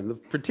it go. And the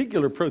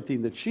particular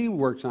protein that she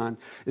works on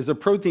is a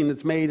protein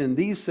that's made in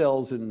these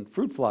cells in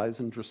fruit flies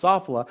and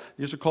Drosophila.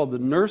 These are called the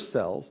nurse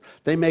cells.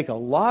 They make a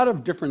lot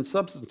of different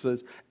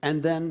substances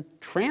and then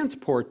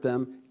transport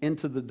them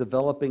into the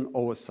developing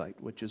oocyte,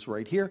 which is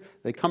right here.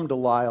 They come to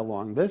lie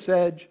along this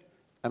edge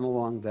and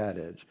along that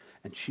edge.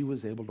 And she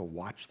was able to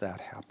watch that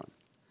happen.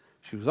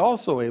 She was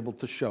also able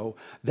to show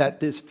that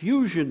this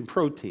fusion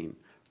protein,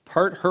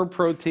 part her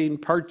protein,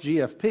 part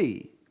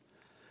GFP,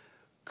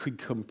 could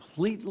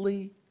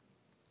completely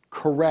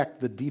correct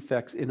the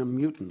defects in a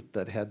mutant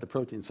that had the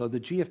protein. So the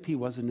GFP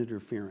wasn't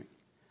interfering.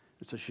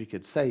 And so she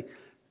could say,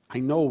 I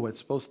know what's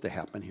supposed to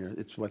happen here.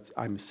 It's what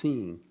I'm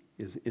seeing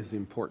is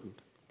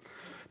important.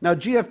 Now,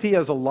 GFP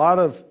has a lot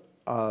of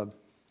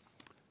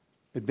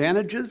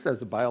Advantages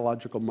as a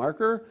biological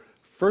marker.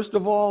 First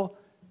of all,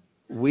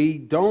 we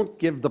don't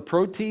give the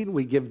protein,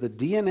 we give the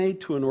DNA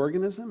to an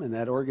organism, and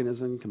that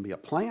organism can be a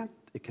plant,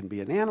 it can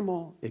be an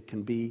animal, it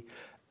can be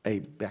a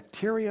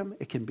bacterium,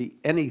 it can be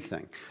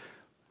anything.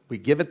 We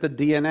give it the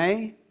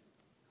DNA,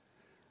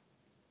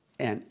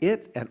 and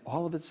it and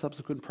all of its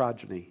subsequent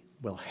progeny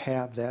will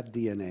have that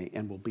DNA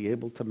and will be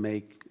able to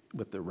make,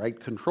 with the right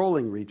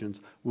controlling regions,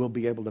 will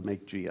be able to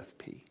make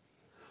GFP.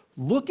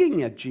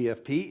 Looking at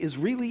GFP is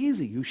really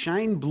easy. You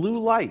shine blue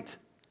light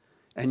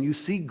and you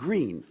see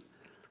green.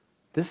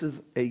 This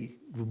is a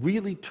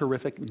really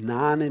terrific,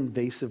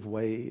 non-invasive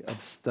way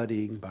of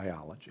studying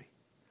biology.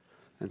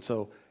 And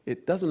so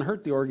it doesn't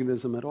hurt the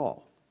organism at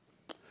all.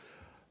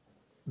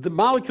 The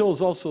molecule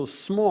is also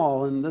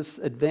small, and this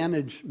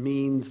advantage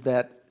means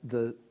that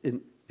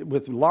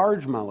with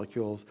large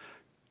molecules,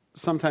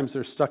 sometimes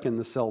they're stuck in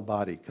the cell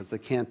body because they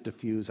can't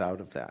diffuse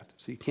out of that.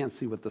 So you can't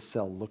see what the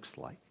cell looks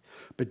like.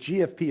 But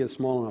GFP is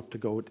small enough to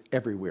go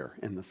everywhere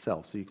in the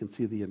cell, so you can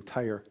see the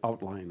entire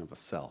outline of a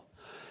cell.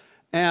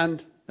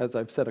 And as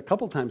I've said a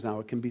couple times now,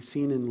 it can be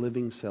seen in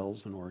living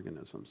cells and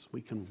organisms.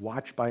 We can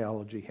watch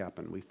biology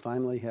happen. We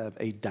finally have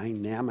a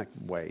dynamic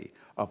way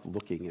of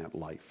looking at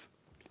life.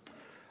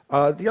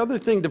 The other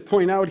thing to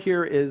point out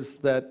here is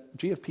that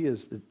GFP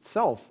is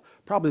itself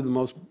probably the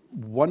most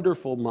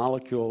wonderful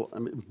molecule,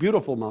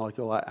 beautiful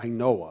molecule I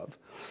know of.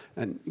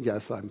 And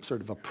yes, I'm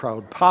sort of a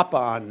proud papa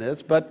on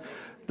this, but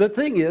the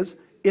thing is,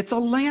 it's a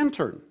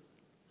lantern.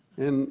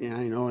 And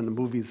I know in the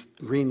movies,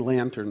 Green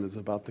Lantern is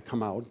about to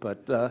come out,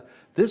 but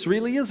this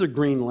really is a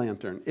green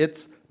lantern.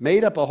 It's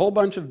made up a whole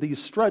bunch of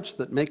these struts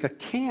that make a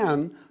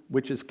can,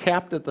 which is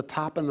capped at the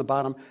top and the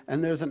bottom,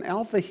 and there's an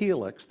alpha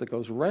helix that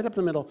goes right up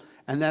the middle,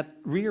 and that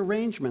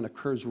rearrangement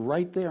occurs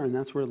right there, and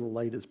that's where the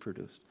light is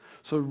produced.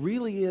 So it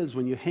really is,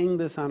 when you hang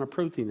this on a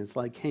protein, it's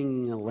like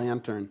hanging a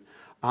lantern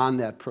on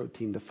that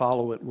protein to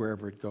follow it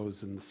wherever it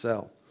goes in the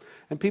cell.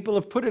 And people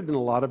have put it in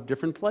a lot of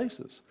different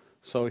places.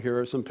 So here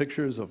are some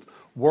pictures of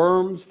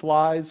worms,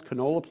 flies,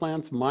 canola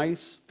plants,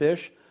 mice,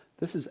 fish.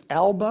 This is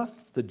Alba,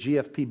 the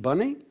GFP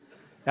bunny.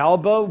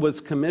 Alba was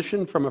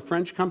commissioned from a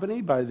French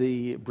company by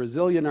the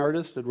Brazilian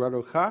artist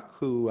Eduardo Koch,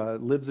 who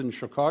lives in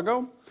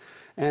Chicago.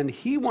 And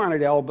he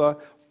wanted Alba,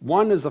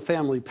 one, as a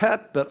family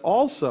pet, but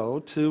also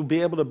to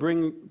be able to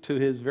bring to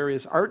his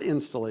various art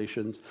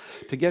installations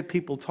to get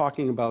people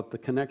talking about the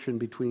connection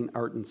between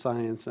art and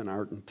science and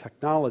art and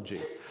technology.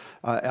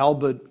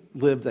 Alba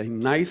lived a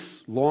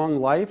nice, long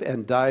life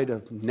and died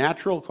of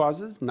natural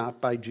causes, not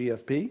by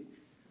GFP.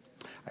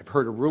 I've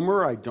heard a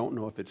rumor, I don't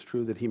know if it's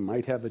true, that he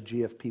might have a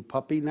GFP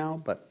puppy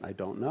now, but I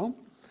don't know.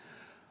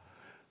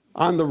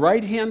 On the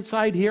right-hand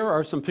side here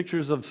are some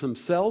pictures of some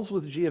cells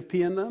with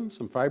GFP in them,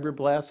 some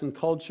fibroblasts in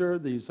culture.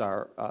 These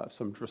are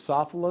some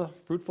Drosophila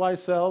fruit fly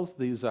cells.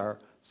 These are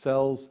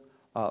cells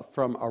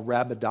from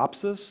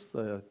Arabidopsis,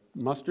 the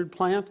mustard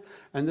plant.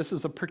 And this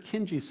is a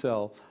Purkinje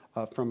cell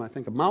from, I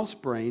think, a mouse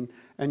brain.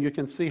 And you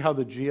can see how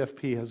the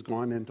GFP has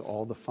gone into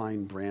all the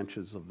fine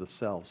branches of the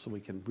cell. So we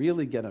can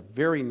really get a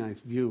very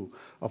nice view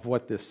of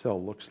what this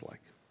cell looks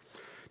like.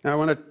 Now, I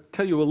want to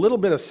tell you a little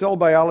bit of cell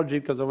biology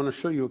because I want to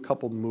show you a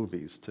couple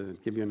movies to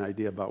give you an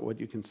idea about what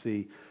you can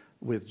see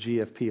with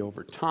GFP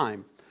over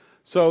time.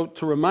 So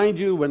to remind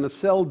you, when a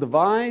cell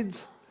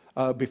divides,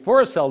 before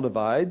a cell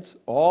divides,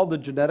 all the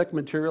genetic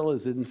material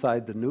is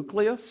inside the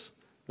nucleus.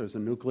 There's a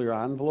nuclear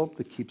envelope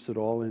that keeps it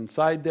all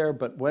inside there.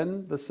 But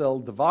when the cell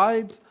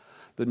divides,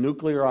 the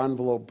nuclear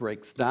envelope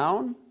breaks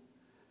down.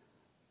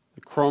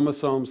 The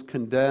chromosomes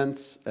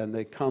condense, and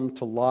they come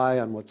to lie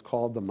on what's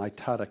called the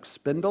mitotic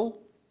spindle.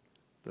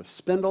 The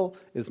spindle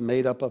is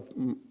made up of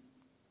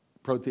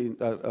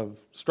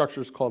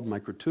structures called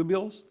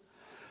microtubules.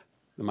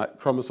 The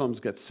chromosomes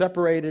get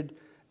separated,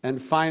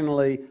 and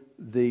finally,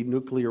 the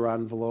nuclear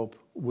envelope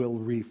will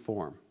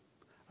reform.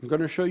 I'm going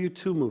to show you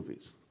two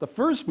movies. The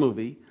first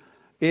movie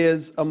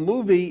is a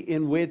movie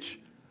in which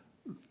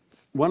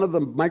one of the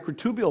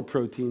microtubule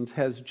proteins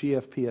has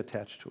GFP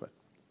attached to it.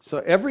 So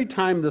every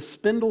time the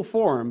spindle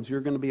forms,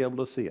 you're going to be able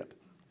to see it.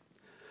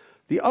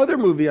 The other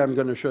movie I'm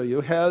going to show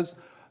you has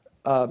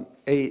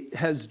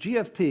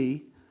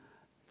GFP,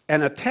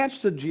 and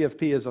attached to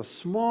GFP is a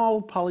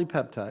small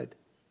polypeptide,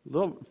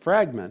 little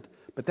fragment,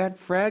 but that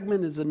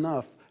fragment is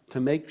enough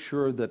to make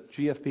sure that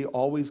GFP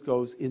always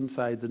goes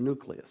inside the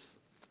nucleus.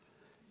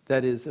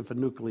 That is, if a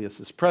nucleus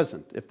is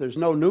present. If there's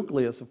no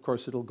nucleus, of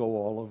course, it'll go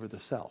all over the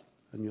cell,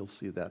 and you'll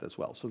see that as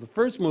well. So the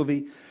first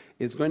movie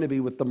is going to be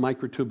with the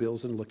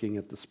microtubules and looking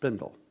at the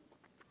spindle.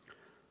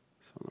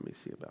 So let me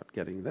see about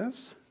getting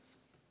this.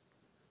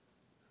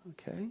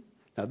 Okay.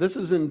 Now this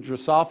is in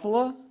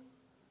Drosophila.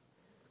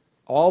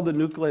 All the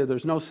nuclei,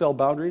 there's no cell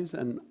boundaries,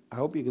 and I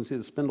hope you can see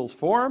the spindles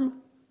form.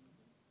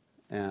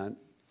 And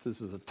this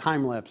is a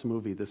time-lapse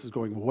movie. This is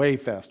going way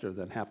faster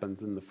than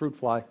happens in the fruit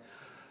fly.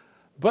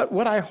 But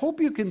what I hope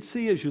you can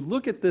see as you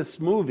look at this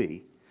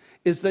movie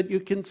is that you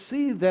can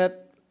see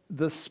that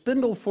the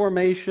spindle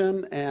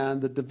formation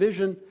and the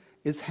division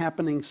is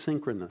happening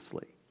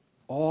synchronously.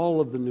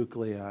 all of the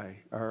nuclei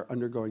are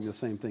undergoing the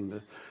same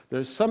thing.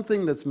 There's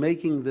something that's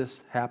making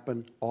this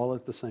happen all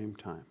at the same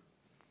time.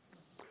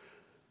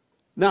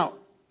 Now,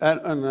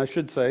 and I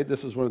should say,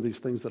 this is one of these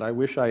things that I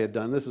wish I had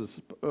done. This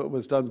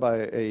was done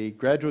by a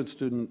graduate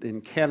student in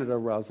Canada,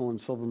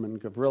 Rosalind Silverman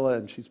Gavrila,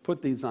 and she's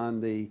put these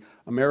on the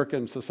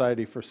American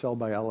Society for Cell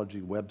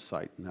Biology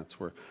website, and that's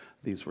where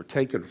these were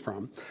taken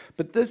from.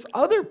 But this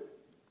other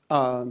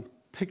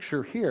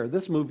picture here,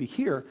 this movie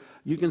here,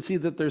 you can see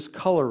that there's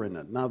color in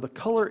it. Now, the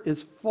color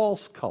is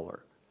false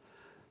color.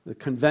 The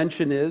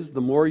convention is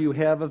the more you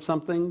have of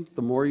something,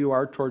 the more you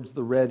are towards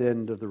the red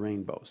end of the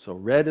rainbow. So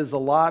red is a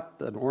lot,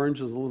 and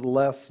orange is a little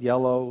less,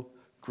 yellow,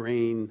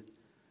 green,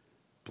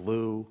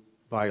 blue,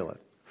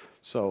 violet.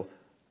 So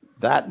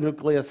that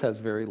nucleus has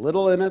very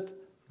little in it.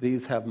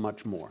 These have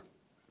much more.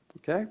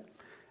 Okay?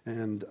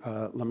 And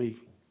let me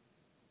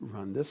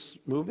run this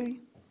movie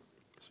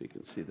so you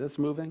can see this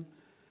moving.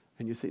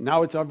 And you see,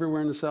 now it's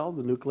everywhere in the cell.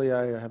 The nuclei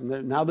are having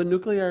there. Now the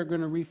nuclei are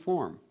going to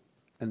reform.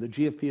 And the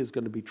GFP is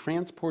going to be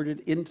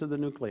transported into the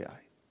nuclei.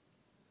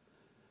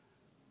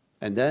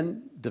 And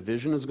then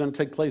division is going to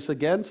take place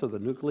again, so the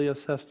nuclei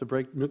have to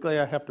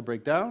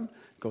break down,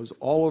 goes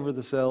all over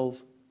the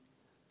cells,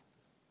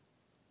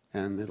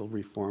 and it'll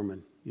reform,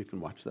 and you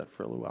can watch that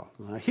for a little while.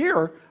 Now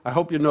here, I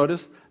hope you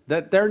notice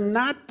that they're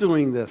not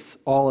doing this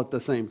all at the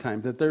same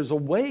time, that there's a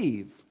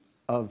wave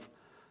of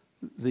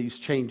these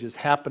changes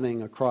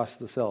happening across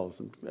the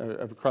cells,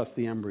 across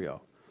the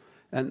embryo.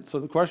 And so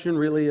the question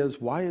really is,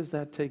 why is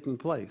that taking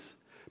place?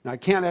 Now, I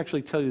can't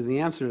actually tell you the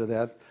answer to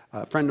that.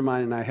 A friend of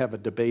mine and I have a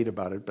debate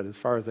about it, but as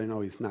far as I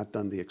know, he's not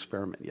done the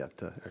experiment yet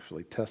to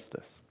actually test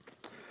this.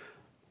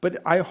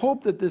 But I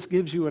hope that this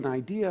gives you an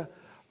idea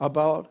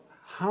about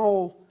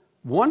how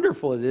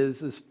wonderful it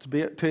is to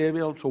be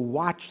able to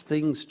watch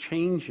things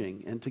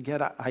changing and to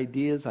get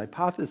ideas,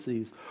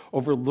 hypotheses,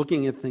 over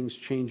looking at things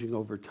changing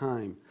over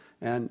time.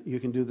 And you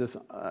can do this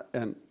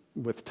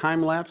with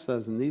time lapse,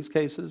 as in these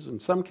cases. In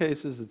some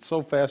cases, it's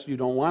so fast you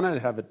don't want to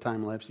have it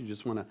time lapse, you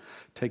just want to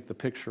take the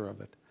picture of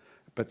it.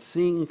 But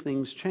seeing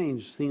things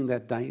change, seeing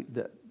that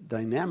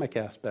dynamic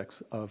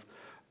aspects of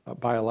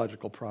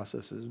biological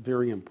processes is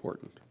very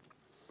important.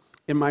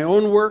 In my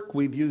own work,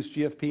 we've used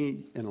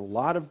GFP in a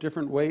lot of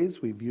different ways.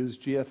 We've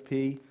used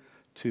GFP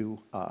to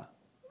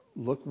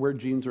look where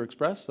genes are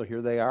expressed. So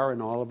here they are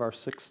in all of our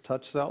 6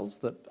 touch cells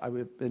that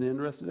I've been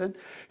interested in.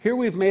 Here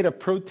we've made a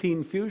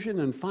protein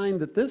fusion and find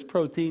that this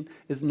protein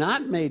is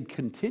not made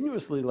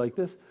continuously like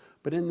this,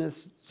 but in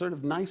this sort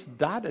of nice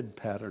dotted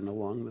pattern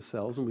along the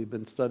cells, and we've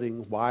been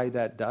studying why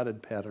that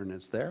dotted pattern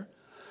is there.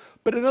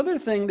 But another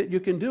thing that you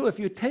can do, if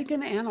you take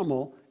an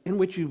animal in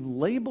which you've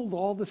labeled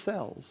all the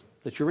cells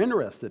that you're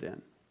interested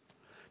in.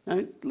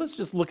 Now, let's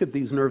just look at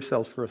these nerve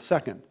cells for a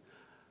second.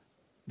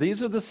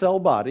 These are the cell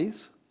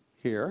bodies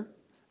here,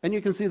 and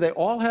you can see they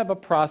all have a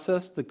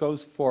process that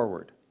goes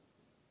forward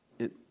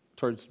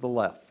towards the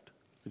left,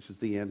 which is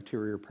the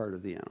anterior part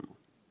of the animal.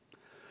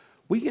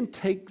 We can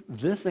take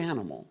this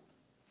animal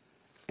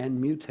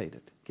and mutate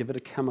it, give it a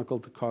chemical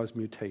to cause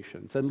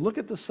mutations, and look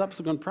at the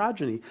subsequent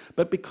progeny.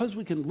 But because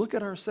we can look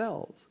at our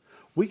cells,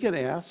 we can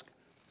ask,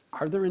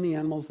 are there any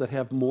animals that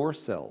have more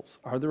cells?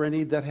 Are there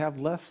any that have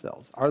less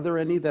cells? Are there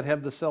any that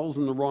have the cells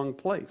in the wrong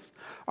place?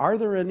 Are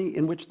there any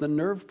in which the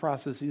nerve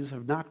processes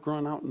have not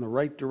grown out in the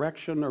right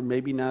direction, or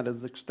maybe not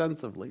as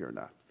extensively or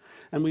not?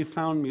 And we've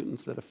found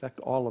mutants that affect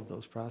all of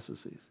those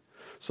processes.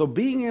 So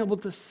being able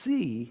to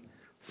see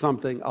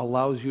something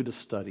allows you to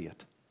study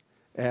it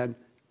and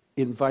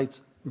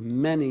invites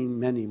many,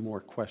 many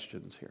more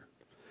questions here.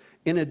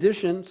 In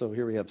addition, so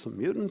here we have some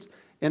mutants.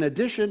 In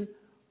addition,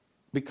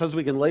 because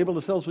we can label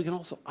the cells, we can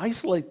also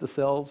isolate the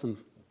cells and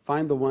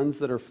find the ones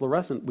that are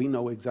fluorescent. We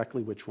know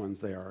exactly which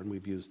ones they are, and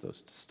we've used those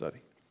to study.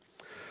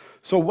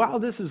 So while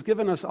this has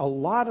given us a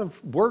lot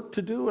of work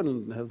to do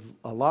and has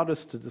allowed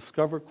us to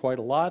discover quite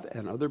a lot,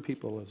 and other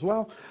people as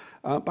well,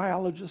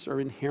 biologists are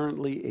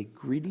inherently a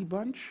greedy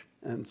bunch.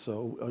 And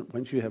so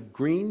once you have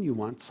green, you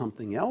want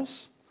something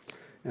else.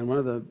 And one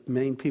of the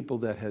main people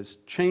that has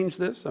changed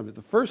this, I mean,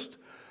 the first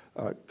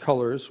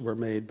colors were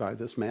made by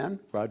this man,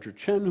 Roger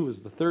Chen, who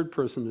was the 3rd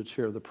person to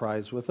share the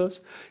prize with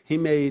us. He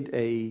made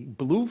a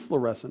blue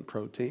fluorescent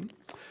protein.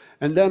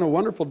 And then a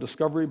wonderful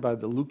discovery by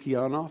the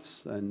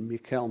Lukyanovs and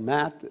Mikhail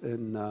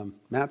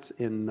Mats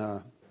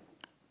in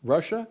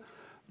Russia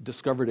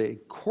discovered a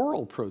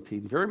coral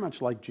protein, very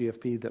much like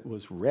GFP, that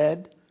was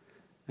red.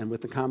 And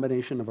with the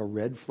combination of a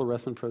red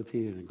fluorescent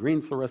protein and a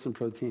green fluorescent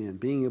protein and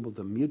being able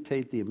to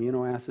mutate the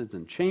amino acids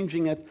and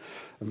changing it,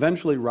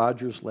 eventually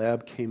Roger's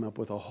lab came up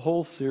with a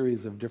whole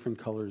series of different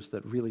colors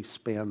that really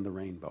span the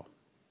rainbow.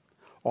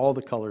 All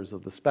the colors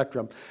of the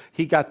spectrum.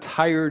 He got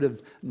tired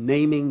of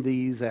naming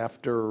these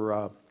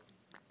after,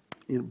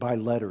 by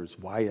letters,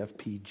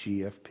 YFP,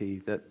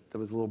 GFP. That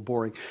was a little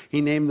boring.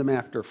 He named them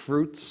after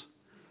fruits.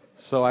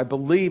 So I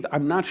believe,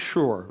 I'm not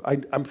sure,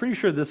 I'm pretty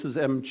sure this is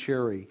M.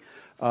 cherry.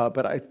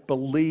 But I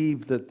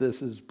believe that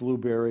this is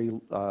blueberry,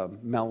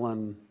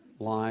 melon,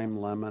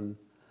 lime, lemon.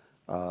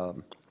 I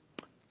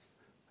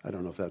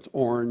don't know if that's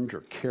orange or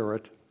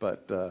carrot,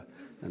 but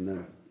and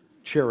then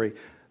cherry.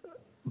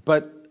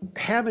 But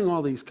having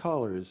all these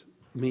colors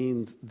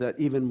means that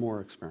even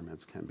more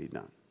experiments can be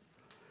done.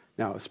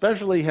 Now,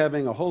 especially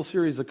having a whole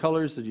series of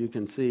colors that you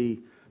can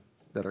see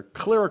that are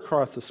clear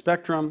across the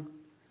spectrum,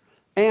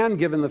 and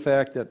given the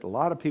fact that a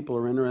lot of people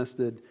are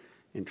interested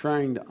in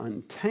trying to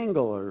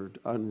untangle or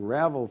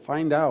unravel,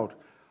 find out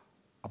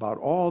about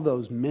all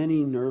those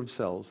many nerve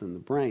cells in the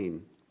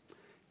brain,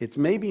 it's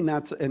maybe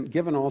not, and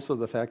given also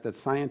the fact that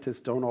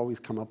scientists don't always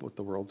come up with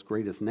the world's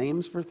greatest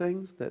names for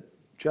things, that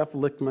Jeff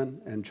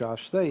Lichtman and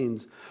Josh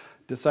Thanes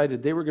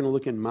decided they were going to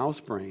look in mouse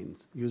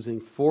brains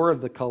using 4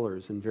 of the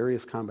colors in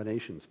various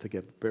combinations to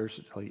get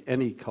basically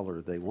any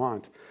color they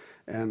want.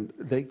 And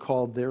they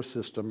called their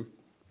system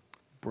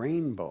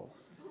Brainbow.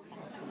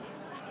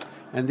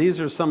 And these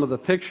are some of the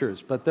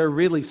pictures, but they're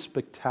really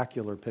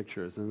spectacular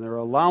pictures, and they're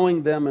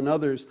allowing them and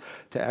others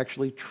to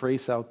actually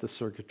trace out the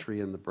circuitry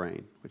in the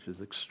brain, which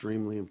is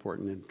extremely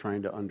important in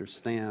trying to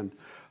understand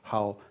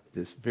how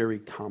this very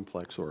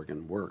complex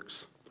organ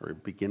works, or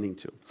beginning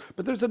to.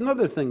 But there's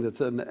another thing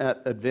that's an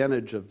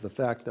advantage of the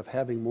fact of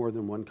having more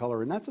than one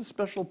color, and that's a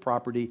special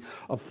property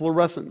of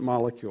fluorescent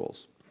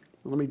molecules.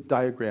 Let me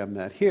diagram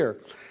that here.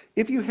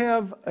 If you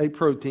have a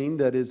protein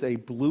that is a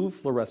blue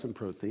fluorescent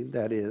protein,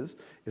 that is,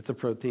 it's a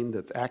protein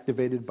that's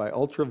activated by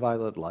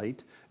ultraviolet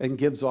light and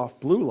gives off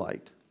blue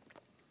light,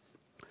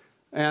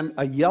 and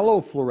a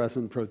yellow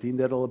fluorescent protein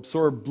that'll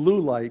absorb blue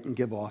light and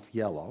give off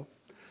yellow,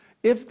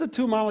 if the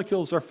 2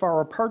 molecules are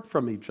far apart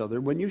from each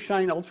other, when you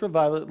shine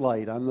ultraviolet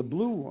light on the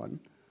blue one,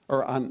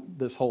 or on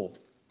this whole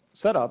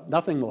setup,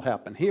 nothing will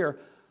happen here.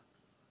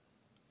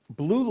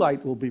 Blue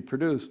light will be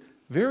produced.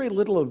 Very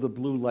little of the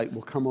blue light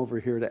will come over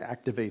here to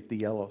activate the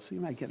yellow, so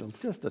you might get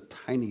just a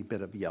tiny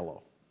bit of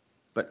yellow,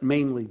 but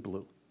mainly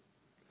blue.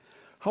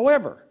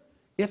 However,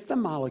 if the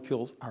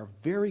molecules are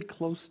very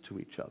close to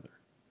each other,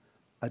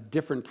 a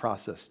different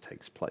process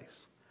takes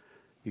place.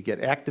 You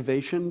get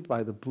activation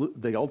by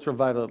the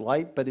ultraviolet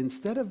light, but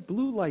instead of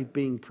blue light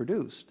being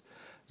produced,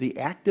 the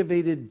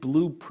activated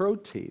blue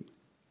protein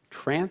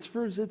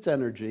transfers its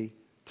energy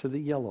to the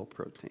yellow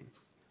protein,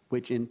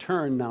 which in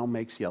turn now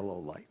makes yellow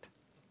light.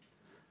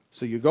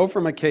 So you go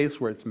from a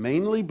case where it's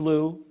mainly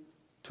blue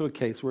to a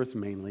case where it's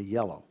mainly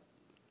yellow.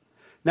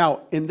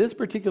 Now, in this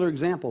particular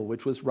example,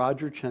 which was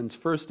Roger Chen's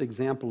first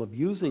example of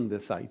using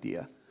this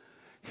idea,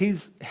 he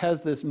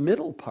has this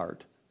middle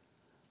part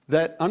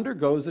that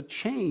undergoes a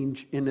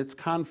change in its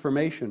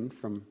conformation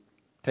from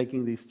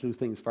taking these 2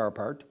 things far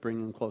apart to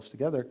bringing them close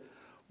together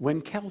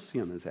when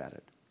calcium is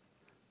added.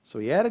 So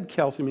he added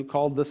calcium, he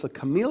called this a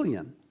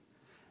chameleon,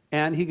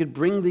 and he could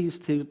bring these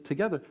 2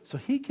 together. So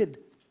he could,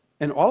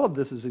 and all of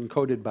this is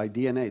encoded by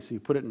DNA, so you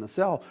put it in a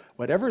cell.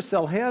 Whatever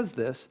cell has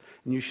this,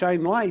 and you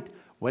shine light,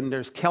 when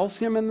there's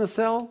calcium in the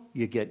cell,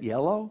 you get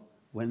yellow.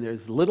 When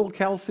there's little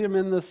calcium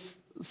in the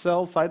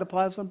cell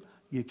cytoplasm,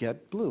 you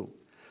get blue.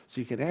 So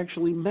you can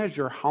actually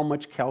measure how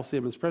much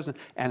calcium is present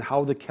and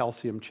how the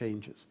calcium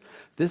changes.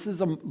 This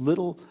is a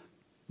little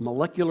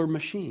molecular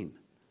machine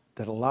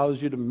that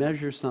allows you to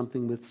measure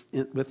something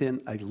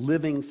within a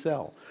living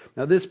cell.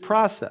 Now this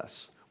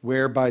process,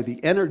 whereby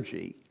the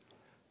energy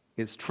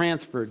is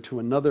transferred to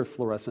another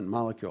fluorescent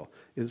molecule,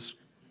 is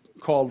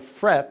called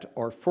FRET,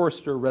 or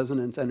Forster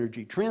Resonance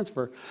Energy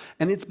Transfer,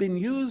 and it's been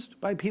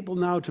used by people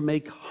now to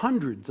make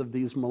hundreds of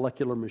these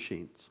molecular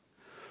machines.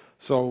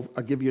 So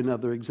I'll give you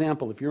another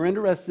example. If you're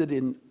interested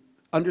in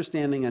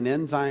understanding an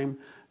enzyme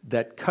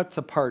that cuts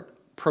apart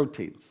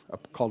proteins,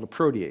 called a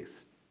protease,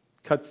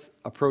 cuts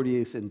a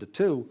protease into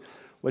 2,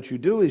 what you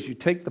do is you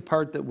take the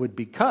part that would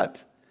be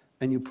cut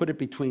and you put it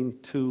between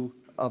 2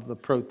 of the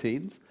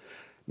proteins.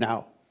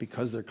 Now,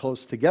 because they're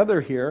close together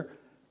here,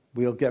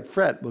 we'll get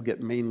FRET, we'll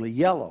get mainly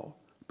yellow.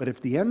 But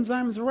if the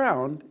enzyme's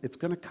around, it's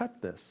going to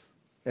cut this.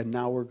 And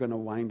now we're going to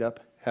wind up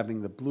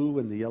having the blue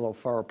and the yellow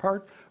far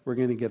apart, we're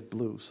going to get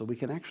blue. So we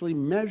can actually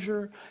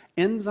measure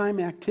enzyme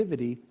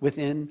activity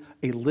within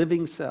a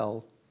living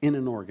cell in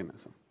an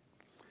organism.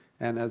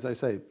 And as I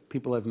say,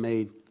 people have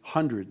made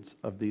hundreds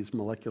of these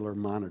molecular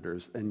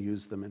monitors and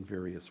used them in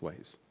various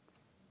ways.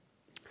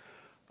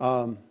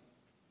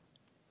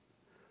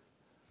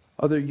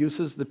 Other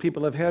uses that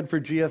people have had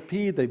for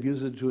GFP, they've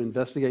used it to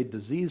investigate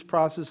disease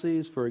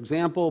processes. For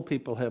example,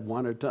 people have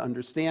wanted to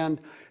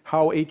understand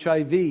how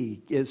HIV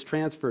is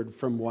transferred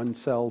from one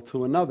cell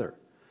to another.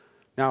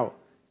 Now,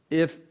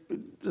 if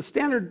the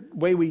standard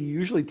way we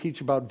usually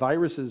teach about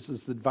viruses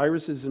is that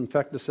viruses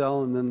infect a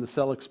cell and then the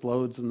cell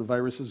explodes and the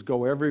viruses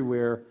go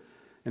everywhere.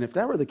 And if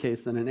that were the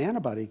case, then an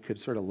antibody could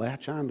sort of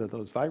latch onto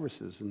those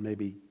viruses and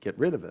maybe get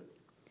rid of it.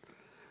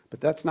 But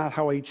that's not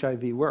how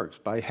HIV works.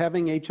 By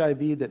having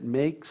HIV that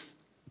makes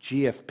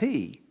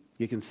GFP,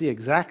 you can see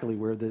exactly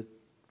where the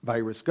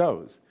virus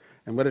goes.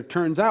 And what it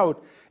turns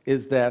out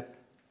is that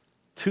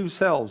 2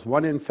 cells,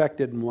 one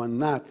infected and one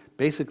not,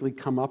 basically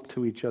come up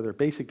to each other,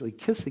 basically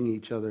kissing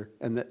each other,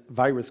 and the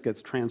virus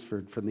gets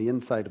transferred from the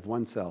inside of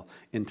one cell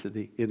into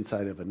the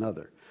inside of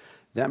another.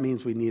 That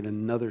means we need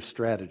another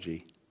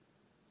strategy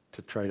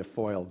to try to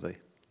foil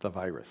the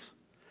virus.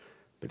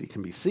 But it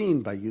can be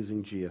seen by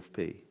using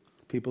GFP.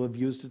 People have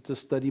used it to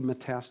study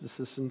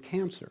metastasis in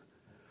cancer.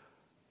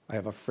 I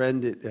have a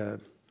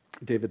friend,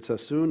 David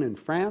Sassoon in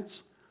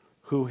France,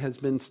 who has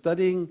been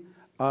studying,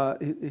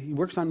 he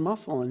works on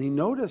muscle, and he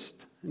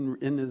noticed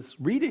in his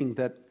reading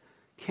that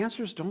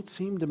cancers don't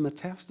seem to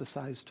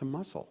metastasize to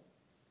muscle.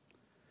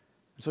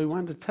 So he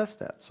wanted to test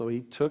that. So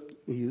he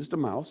used a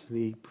mouse, and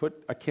he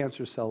put a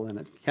cancer cells in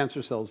it,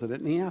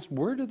 and he asked,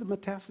 where did the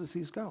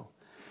metastases go?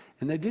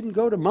 And they didn't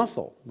go to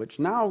muscle, which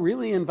now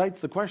really invites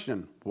the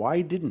question,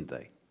 why didn't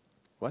they?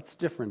 What's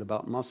different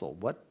about muscle?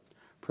 What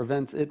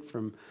prevents it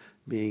from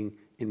being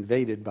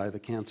invaded by the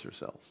cancer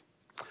cells?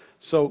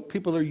 So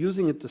people are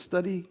using it to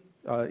study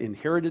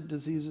inherited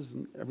diseases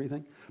and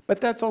everything,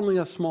 but that's only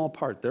a small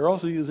part. They're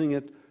also using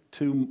it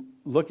to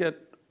look at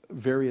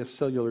various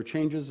cellular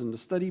changes and to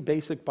study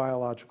basic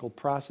biological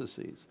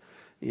processes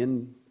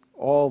in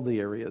all the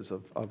areas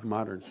of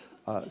modern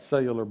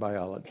cellular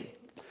biology.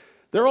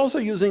 They're also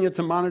using it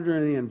to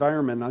monitor the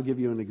environment. I'll give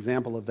you an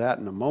example of that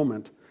in a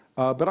moment.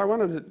 But I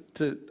wanted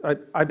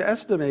I've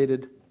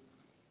estimated,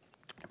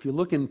 if you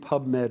look in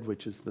PubMed,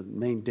 which is the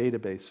main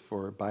database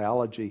for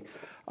biology,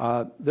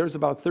 there's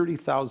about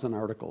 30,000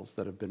 articles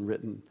that have been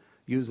written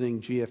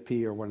using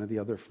GFP or one of the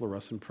other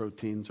fluorescent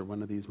proteins or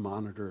one of these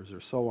monitors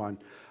or so on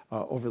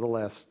over the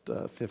last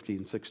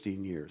 15,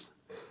 16 years.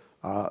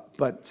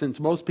 But since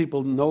most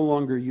people no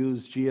longer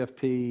use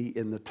GFP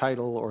in the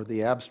title or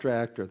the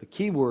abstract or the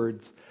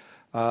keywords,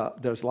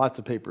 there's lots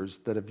of papers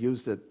that have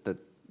used it that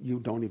you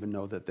don't even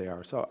know that they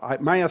are. So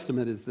my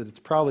estimate is that it's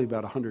probably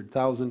about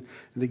 100,000.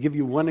 And to give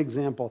you one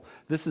example,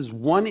 this is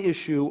one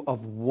issue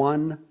of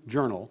one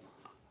journal,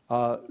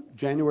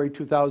 January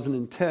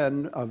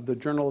 2010, of the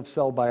Journal of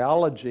Cell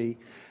Biology,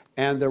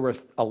 and there were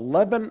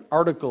 11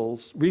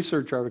 articles,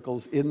 research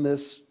articles, in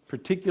this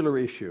particular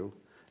issue,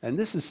 and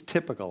this is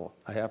typical,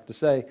 I have to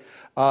say,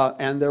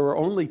 and there were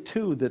only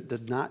 2 that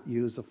did not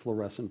use a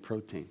fluorescent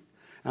protein.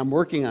 I'm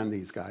working on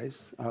these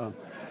guys. To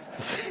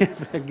see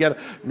if I get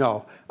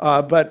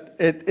but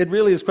it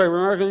really is quite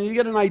remarkable. You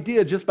get an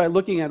idea just by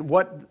looking at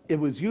what it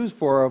was used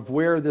for, of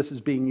where this is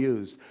being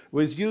used. It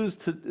was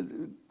used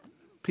to,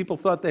 people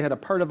thought they had a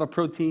part of a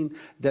protein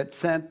that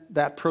sent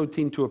that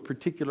protein to a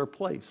particular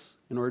place.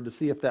 In order to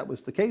see if that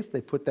was the case,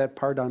 they put that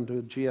part onto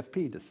a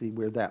GFP to see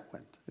where that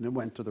went, and it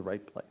went to the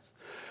right place.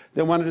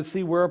 They wanted to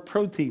see where a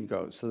protein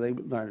goes, so they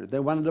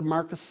wanted to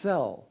mark a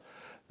cell.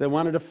 They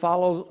wanted to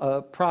follow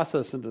a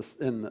process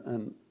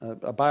in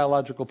a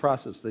biological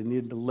process. They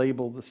needed to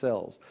label the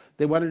cells.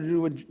 They wanted to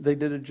do they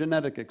did a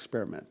genetic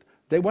experiment.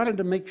 They wanted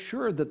to make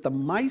sure that the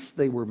mice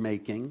they were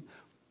making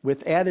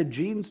with added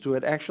genes to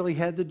it actually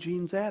had the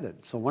genes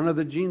added. So one of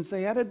the genes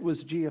they added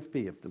was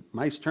GFP. If the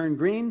mice turned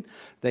green,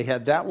 they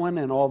had that one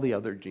and all the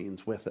other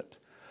genes with it.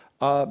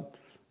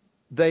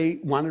 They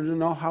wanted to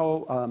know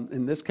how,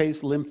 in this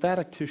case,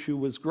 lymphatic tissue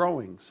was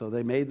growing. So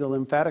they made the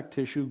lymphatic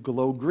tissue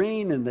glow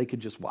green, and they could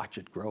just watch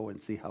it grow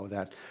and see how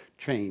that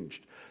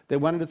changed. They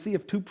wanted to see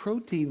if 2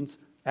 proteins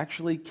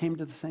actually came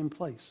to the same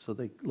place. So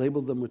they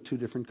labeled them with 2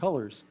 different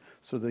colors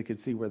so they could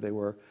see where they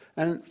were.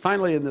 And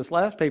finally, in this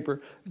last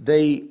paper,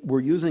 they were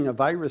using a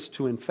virus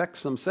to infect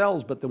some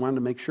cells, but they wanted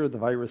to make sure the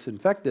virus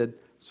infected,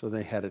 so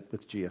they had it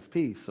with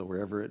GFP. So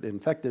wherever it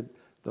infected,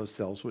 those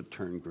cells would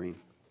turn green.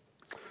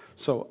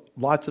 So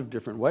lots of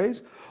different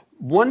ways.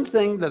 One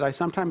thing that I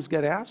sometimes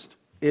get asked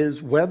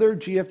is whether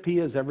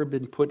GFP has ever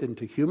been put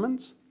into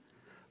humans.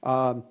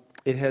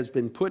 It has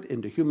been put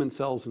into human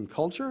cells in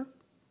culture.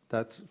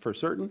 That's for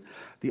certain.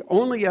 The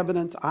only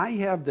evidence I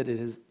have that it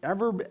has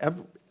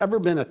ever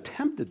been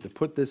attempted to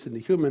put this into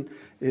human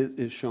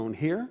is shown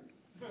here.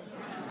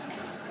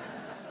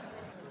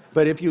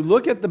 But if you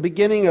look at the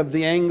beginning of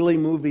the Ang Lee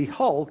movie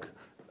Hulk,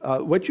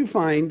 what you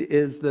find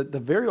is that the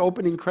very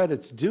opening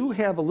credits do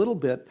have a little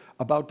bit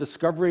about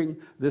discovering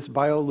this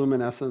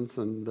bioluminescence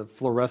and the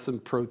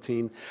fluorescent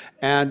protein.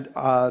 And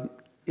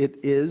it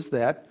is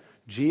that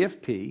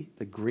GFP,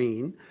 the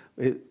green,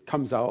 it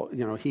comes out,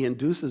 he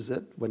induces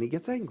it when he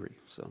gets angry.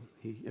 So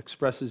he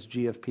expresses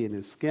GFP in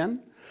his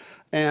skin.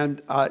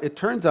 And it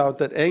turns out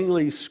that Ang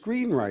Lee's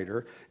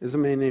screenwriter is a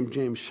man named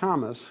James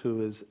Shamus,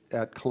 who is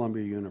at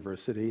Columbia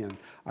University. And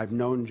I've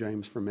known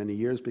James for many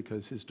years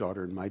because his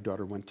daughter and my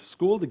daughter went to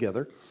school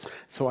together.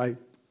 So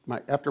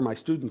after my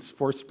students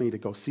forced me to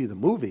go see the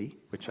movie,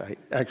 which I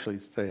actually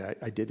say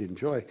I did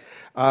enjoy,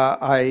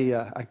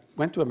 I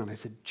went to him and I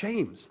said,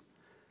 James,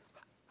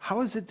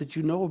 how is it that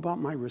you know about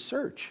my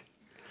research?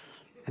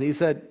 And he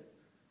said,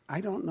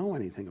 I don't know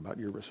anything about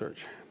your research.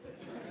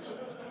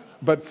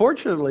 But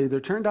fortunately, there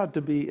turned out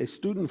to be a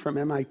student from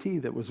MIT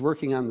that was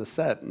working on the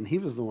set, and he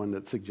was the one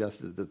that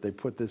suggested that they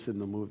put this in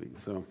the movie.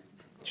 So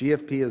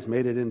GFP has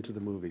made it into the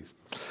movies.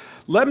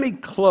 Let me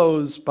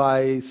close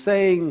by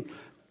saying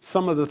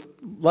some of the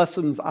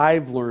lessons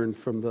I've learned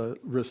from the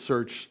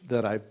research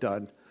that I've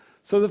done.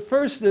 So the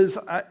first is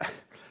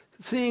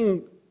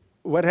seeing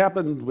what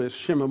happened with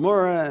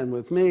Shimomura and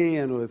with me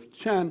and with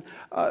Chen,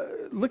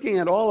 looking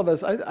at all of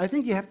us, I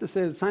think you have to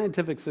say that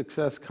scientific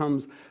success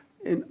comes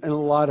in a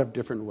lot of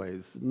different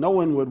ways. No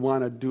one would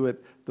want to do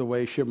it the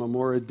way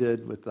Shimomura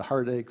did with the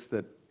heartaches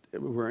that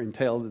were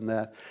entailed in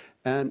that.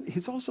 And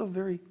he's also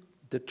very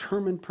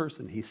determined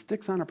person. He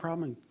sticks on a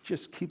problem and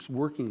just keeps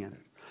working at it.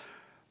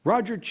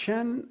 Roger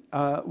Chen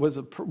was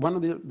one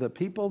of the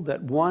people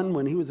that won,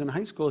 when he was in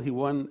high school, he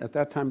won, at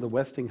that time, the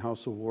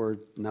Westinghouse Award.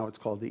 Now it's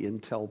called the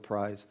Intel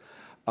Prize.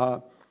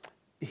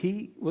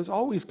 He was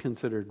always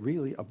considered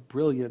really a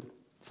brilliant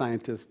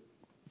scientist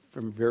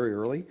from very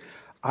early.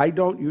 I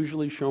don't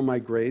usually show my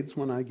grades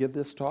when I give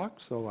this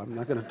talk, so I'm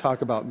not going to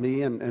talk about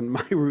me and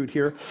my route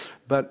here.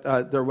 But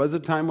there was a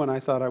time when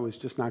I thought I was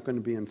just not going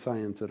to be in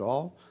science at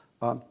all.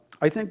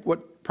 I think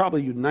what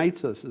probably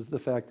unites us is the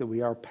fact that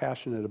we are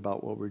passionate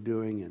about what we're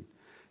doing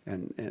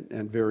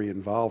and very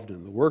involved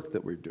in the work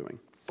that we're doing.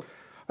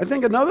 I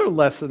think another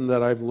lesson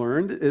that I've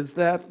learned is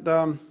that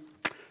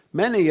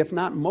many, if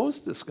not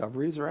most,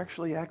 discoveries are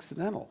actually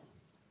accidental.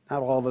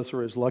 Not all of us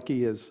are as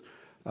lucky as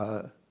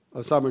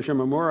Osamu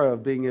Shimomura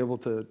of being able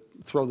to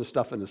throw the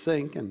stuff in the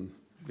sink and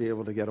be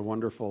able to get a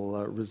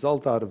wonderful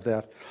result out of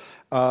that.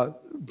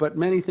 But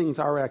many things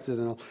are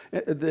accidental.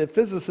 The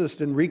physicist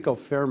Enrico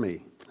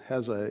Fermi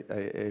has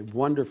a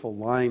wonderful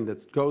line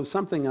that goes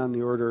something on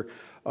the order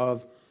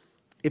of,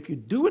 if you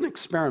do an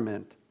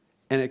experiment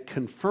and it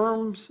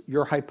confirms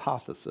your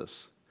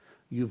hypothesis,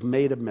 you've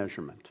made a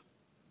measurement.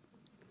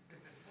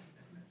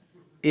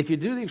 If you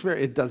do the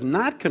experiment, it does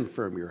not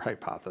confirm your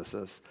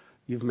hypothesis,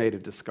 you've made a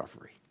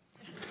discovery.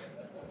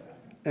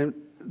 And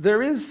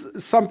there is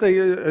something,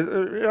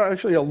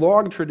 actually a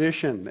long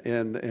tradition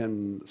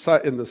in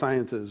the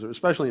sciences,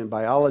 especially in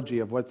biology,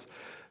 of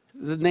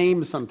the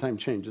name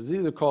sometimes changes. It's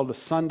either called a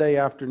Sunday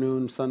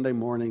afternoon, Sunday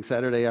morning,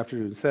 Saturday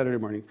afternoon, Saturday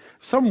morning.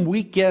 Some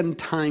weekend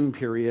time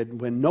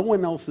period when no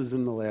one else is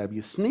in the lab.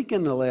 You sneak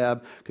in the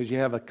lab because you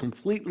have a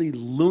completely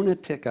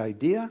lunatic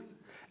idea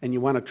and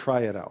you want to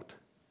try it out.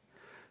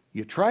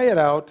 You try it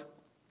out.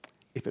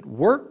 If it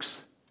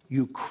works,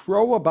 you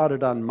crow about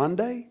it on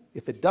Monday.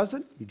 If it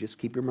doesn't, you just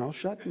keep your mouth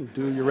shut and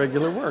do your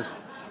regular work.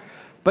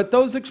 But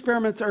those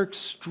experiments are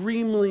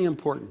extremely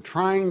important.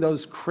 Trying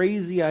those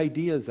crazy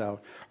ideas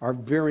out are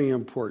very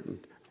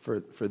important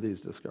for these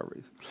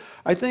discoveries.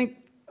 I think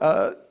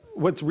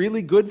what's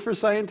really good for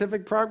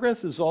scientific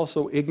progress is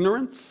also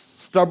ignorance,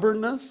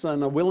 stubbornness,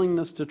 and a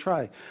willingness to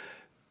try.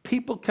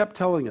 People kept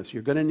telling us,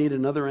 you're going to need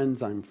another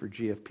enzyme for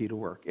GFP to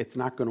work. It's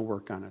not going to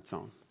work on its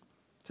own.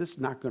 It's just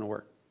not going to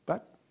work.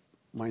 But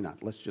why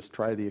not? Let's just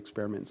try the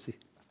experiment and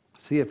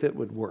see if it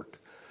would work.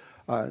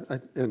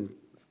 And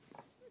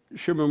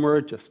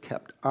Shimomura just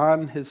kept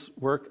on his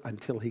work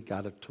until he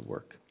got it to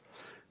work.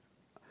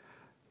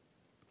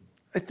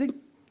 I think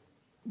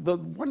the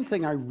one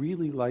thing I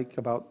really like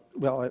about,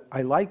 well,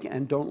 I like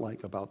and don't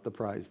like about the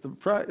prize.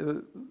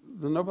 The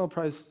Nobel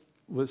Prize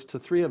was to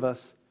three of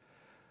us,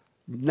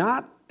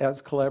 not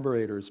as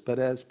collaborators, but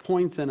as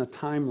points in a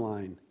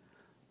timeline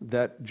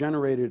that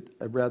generated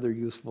a rather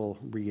useful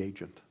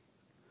reagent.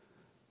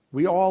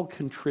 We all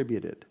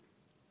contributed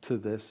to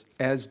this,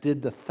 as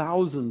did the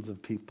thousands of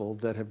people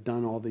that have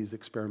done all these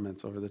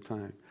experiments over the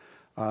time.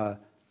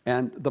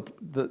 And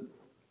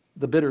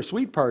the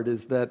bittersweet part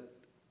is that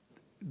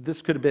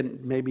this could have been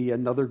maybe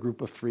another group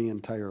of three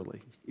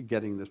entirely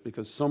getting this,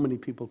 because so many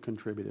people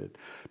contributed.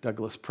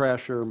 Douglas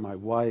Prasher, my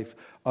wife,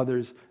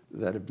 others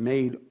that have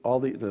made all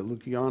the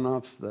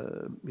Lukyanovs,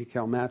 the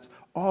Mikhail Matz,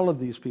 all of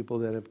these people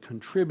that have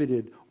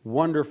contributed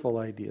wonderful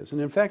ideas.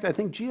 And in fact, I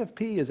think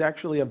GFP is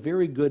actually a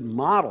very good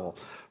model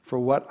for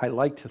what I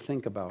like to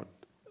think about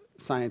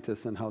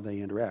scientists and how they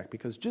interact.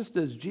 Because just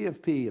as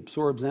GFP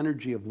absorbs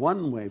energy of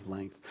one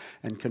wavelength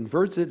and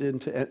converts it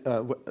into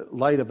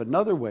light of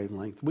another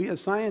wavelength, we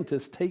as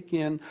scientists take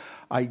in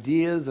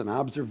ideas and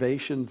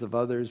observations of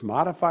others,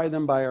 modify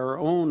them by our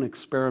own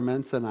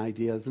experiments and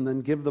ideas, and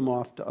then give them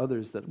off to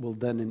others that will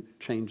then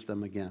change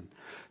them again.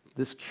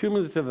 This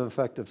cumulative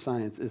effect of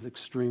science is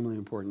extremely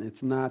important.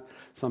 It's not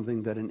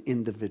something that an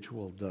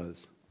individual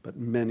does, but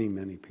many,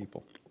 many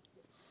people.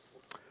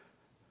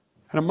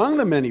 And among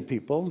the many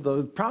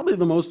people, probably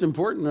the most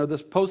important are the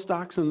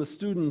postdocs and the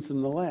students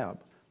in the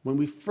lab. When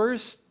we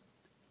first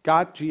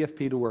got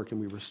GFP to work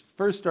and we were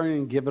first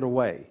starting to give it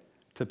away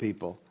to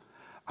people,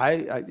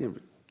 I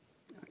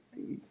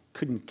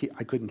couldn't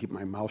keep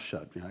my mouth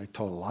shut. You know, I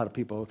told a lot of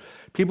people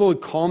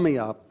would call me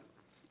up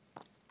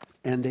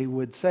and they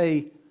would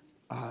say,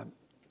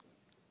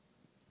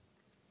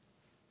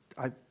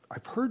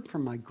 I've heard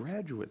from my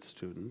graduate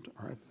student,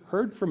 or I've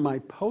heard from my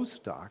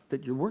postdoc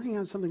that you're working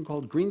on something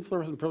called green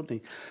fluorescent protein.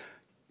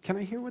 Can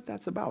I hear what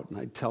that's about? And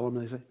I'd tell them,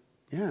 and they say,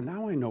 yeah,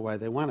 now I know why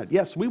they want it.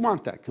 Yes, we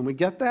want that. Can we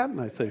get that? And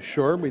I'd say,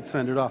 sure, we'd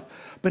send it off.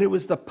 But it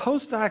was the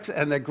postdocs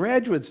and the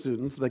graduate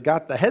students that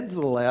got the heads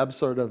of the lab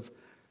sort of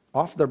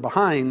off their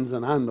behinds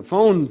and on the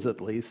phones,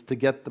 at least, to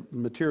get the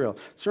material.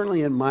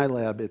 Certainly in my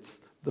lab, it's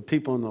the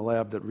people in the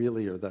lab that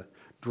really are the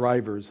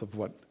drivers of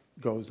what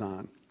goes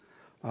on.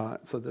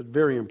 So that's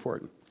very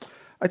important.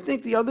 I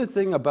think the other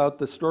thing about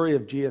the story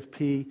of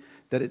GFP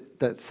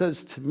that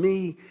says to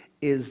me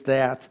is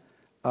that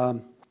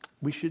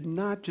we should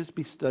not just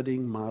be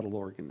studying model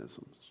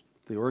organisms,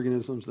 the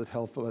organisms that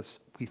help us,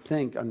 we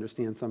think,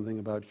 understand something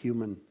about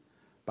human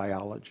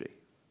biology,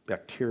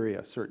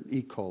 bacteria, certain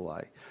E.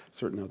 coli,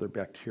 certain other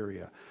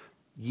bacteria,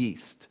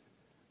 yeast,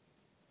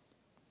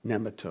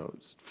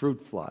 nematodes,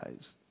 fruit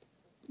flies,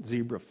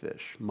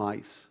 zebrafish,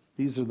 mice.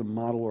 These are the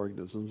model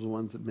organisms, the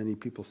ones that many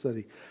people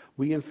study.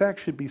 We, in fact,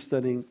 should be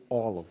studying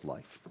all of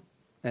life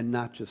and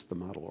not just the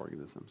model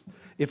organisms.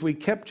 If we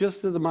kept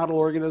just to the model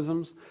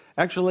organisms,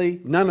 actually,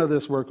 none of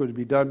this work would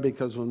be done,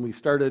 because when we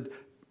started,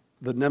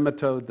 the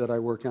nematode that I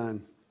work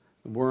on,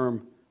 the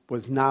worm,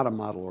 was not a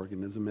model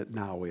organism. It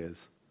now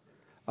is.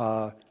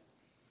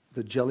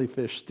 The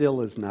jellyfish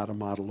still is not a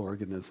model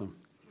organism.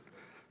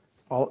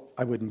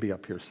 I wouldn't be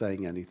up here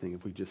saying anything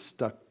if we just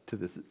stuck to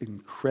this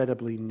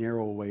incredibly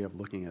narrow way of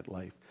looking at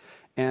life.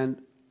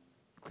 And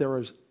there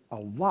is a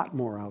lot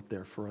more out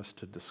there for us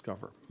to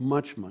discover,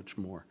 much, much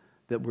more,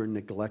 that we're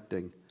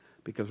neglecting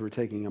because we're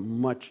taking a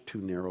much too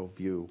narrow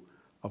view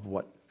of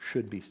what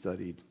should be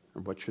studied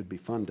or what should be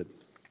funded.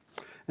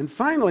 And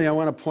finally, I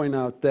want to point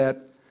out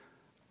that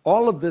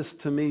all of this,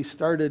 to me,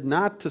 started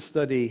not to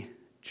study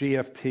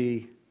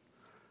GFP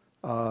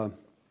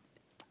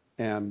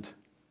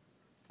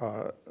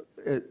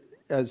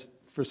as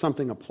for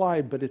something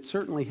applied, but it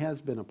certainly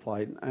has been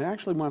applied. I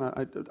actually want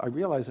to, I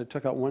realize I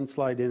took out one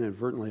slide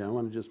inadvertently. I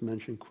want to just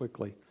mention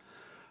quickly.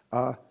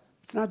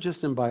 It's not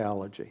just in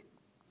biology.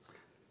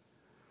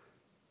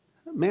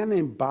 A man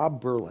named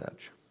Bob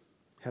Berlage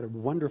had a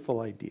wonderful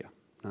idea.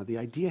 Now, the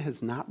idea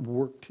has not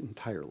worked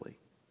entirely,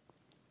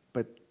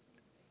 but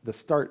the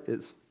start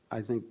is,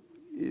 I think,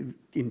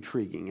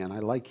 intriguing, and I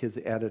like his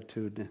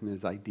attitude and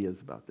his ideas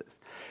about this.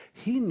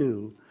 He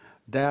knew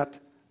that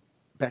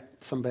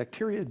some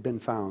bacteria had been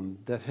found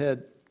that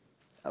had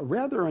a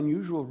rather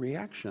unusual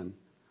reaction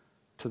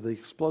to the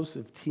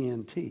explosive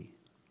TNT.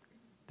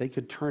 They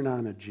could turn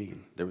on a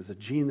gene. There was a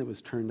gene that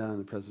was turned on in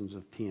the presence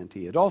of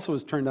TNT. It also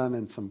was turned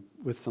on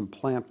with some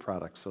plant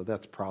products, so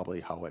that's probably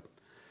how it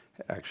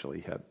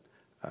actually had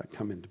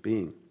come into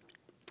being.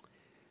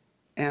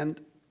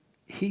 And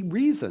he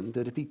reasoned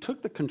that if he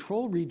took the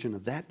control region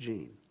of that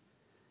gene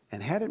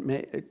and had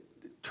it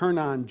turn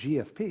on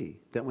GFP,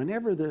 that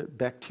whenever the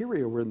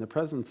bacteria were in the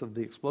presence of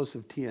the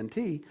explosive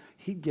TNT,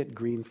 he'd get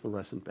green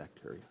fluorescent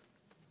bacteria.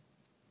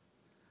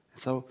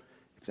 So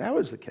if that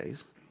was the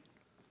case,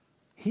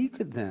 he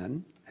could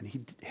then, and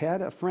he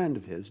had a friend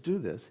of his do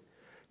this,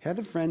 had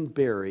a friend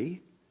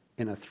bury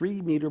in a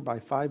 3 meter by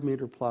 5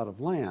 meter plot of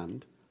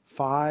land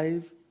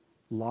 5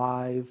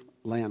 live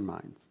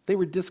landmines. They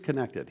were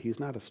disconnected. He's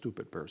not a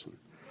stupid person.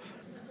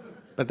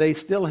 But they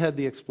still had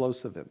the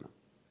explosive in them.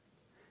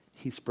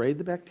 He sprayed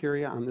the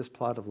bacteria on this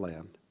plot of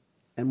land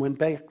and went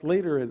back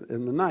later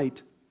in the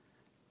night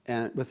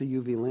with a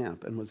UV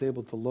lamp and was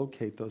able to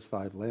locate those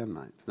 5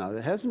 landmines. Now,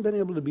 it hasn't been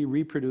able to be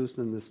reproduced,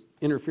 and this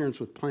interference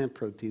with plant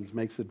proteins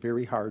makes it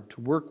very hard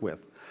to work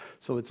with.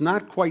 So it's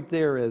not quite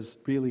there as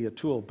really a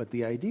tool, but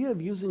the idea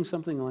of using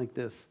something like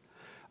this,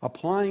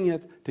 applying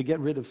it to get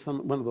rid of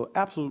one of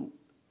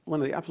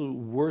the absolute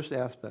worst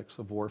aspects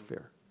of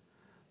warfare,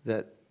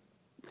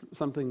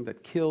 something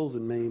that kills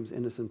and maims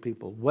innocent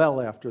people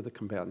well after the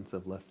combatants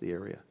have left the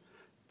area.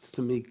 It's,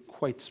 to me,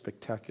 quite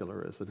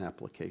spectacular as an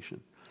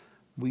application.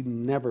 We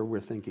never were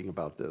thinking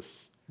about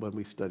this when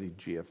we studied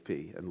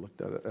GFP and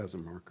looked at it as a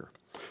marker.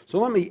 So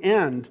let me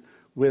end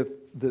with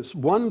this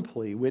one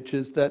plea, which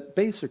is that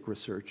basic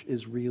research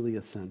is really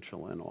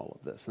essential in all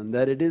of this, and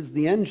that it is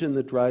the engine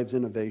that drives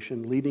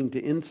innovation, leading to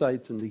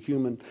insights into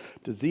human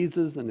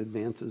diseases and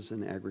advances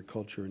in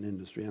agriculture and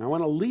industry. And I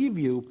want to leave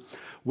you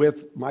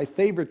with my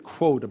favorite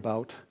quote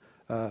about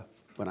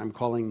what I'm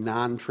calling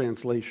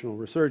non-translational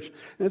research.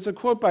 And it's a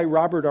quote by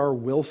Robert R.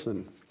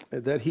 Wilson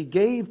that he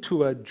gave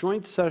to a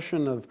joint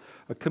session of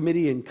a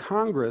committee in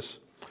Congress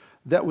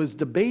that was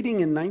debating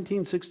in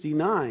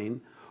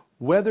 1969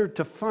 whether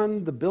to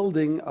fund the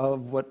building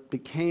of what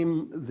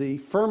became the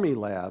Fermi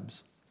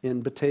Labs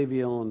in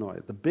Batavia, Illinois,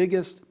 the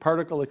biggest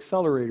particle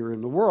accelerator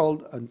in the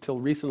world until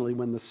recently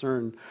when the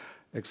CERN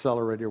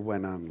accelerator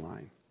went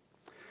online.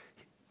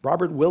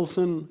 Robert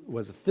Wilson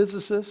was a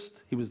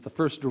physicist. He was the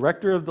first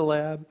director of the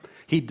lab.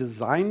 He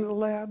designed the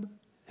lab.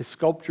 His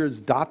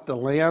sculptures dot the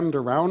land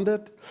around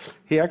it.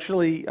 He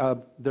actually,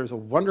 there's a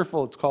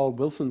wonderful, it's called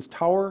Wilson's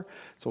Tower.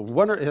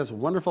 It has a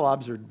wonderful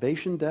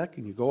observation deck,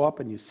 and you go up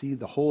and you see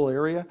the whole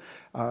area.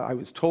 I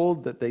was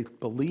told that they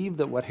believe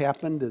that what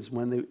happened is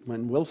when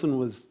Wilson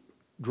was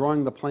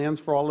drawing the plans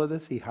for all of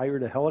this, he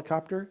hired a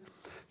helicopter,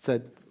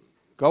 said,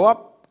 go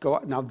up, go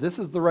up. Now this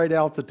is the right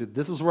altitude.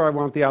 This is where I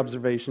want the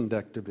observation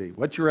deck to be.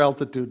 What's your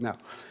altitude now?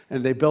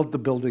 And they built the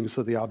building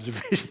so the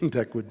observation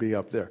deck would be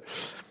up there.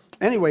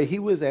 Anyway, he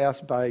was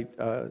asked by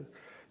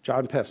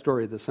John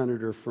Pastore, the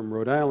senator from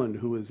Rhode Island,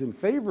 who was in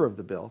favor of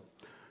the bill,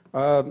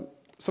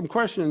 some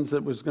questions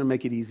that was going to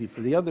make it easy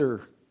for the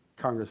other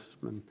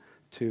congressmen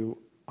to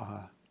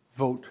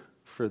vote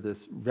for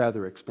this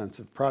rather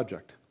expensive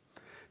project.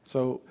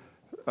 So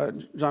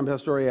John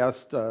Pastore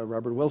asked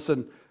Robert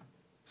Wilson,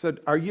 said,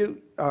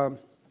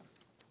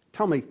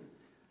 tell me,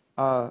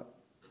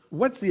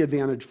 what's the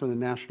advantage for the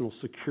national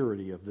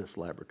security of this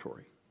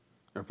laboratory,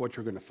 or of what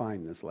you're going to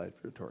find in this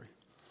laboratory?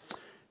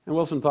 And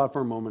Wilson thought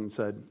for a moment and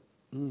said,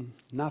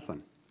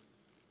 nothing.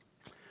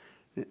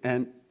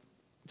 And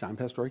John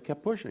Pastore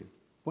kept pushing.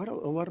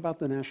 What about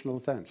the national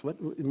defense?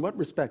 In what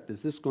respect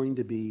is this going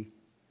to be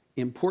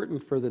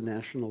important for the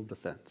national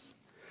defense?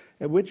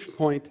 At which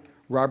point,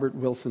 Robert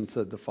Wilson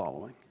said the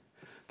following,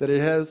 that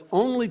it has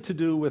only to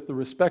do with the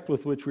respect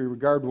with which we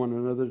regard one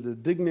another, the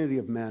dignity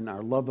of men,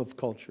 our love of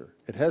culture.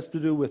 It has to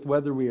do with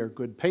whether we are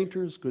good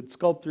painters, good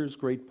sculptors,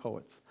 great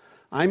poets.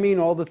 I mean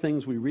all the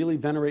things we really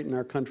venerate in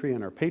our country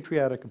and are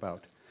patriotic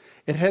about.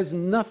 It has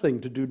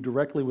nothing to do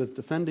directly with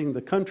defending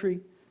the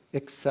country,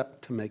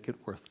 except to make it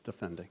worth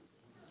defending.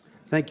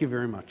 Thank you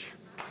very much.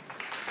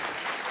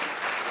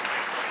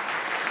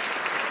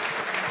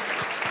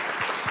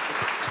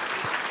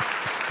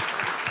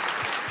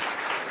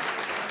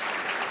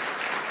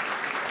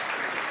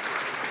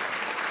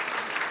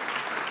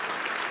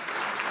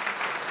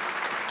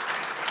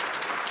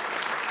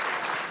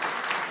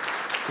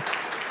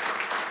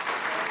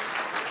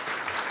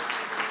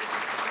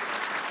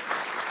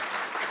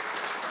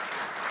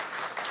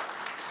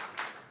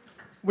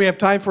 We have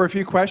time for a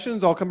few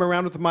questions. I'll come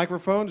around with the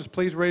microphone. Just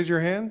please raise your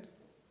hand.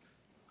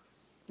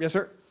 Yes,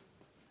 sir.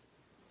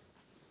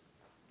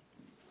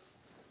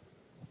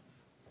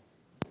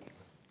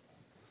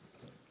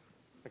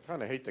 I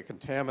kind of hate to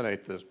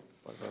contaminate this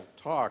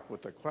talk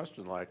with a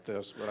question like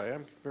this, but I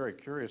am very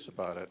curious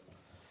about it.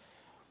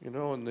 You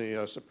know, in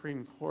the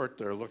Supreme Court,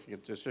 they're looking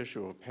at this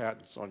issue of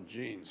patents on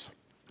genes.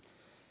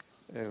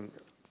 And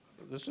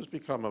this has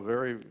become a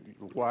very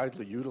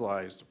widely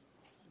utilized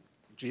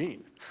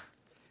gene.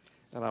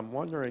 And I'm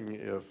wondering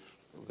if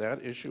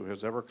that issue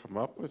has ever come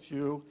up with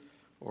you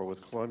or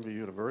with Columbia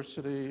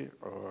University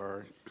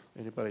or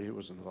anybody who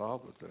was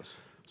involved with this.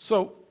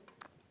 So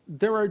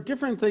there are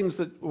different things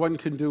that one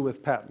can do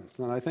with patents.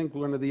 And I think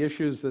one of the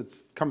issues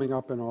that's coming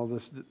up in all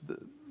this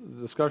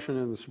discussion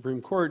in the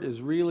Supreme Court is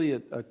really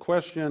a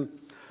question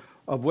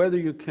of whether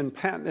you can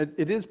patent.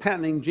 It is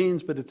patenting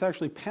genes, but it's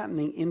actually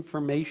patenting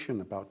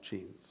information about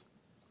genes.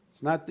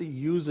 It's not the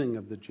using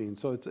of the gene.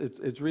 So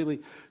it's really,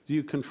 do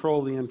you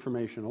control the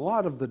information? A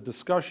lot of the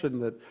discussion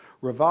that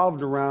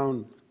revolved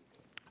around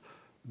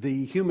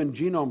the Human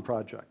Genome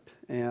Project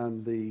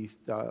and the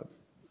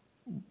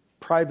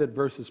private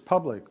versus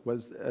public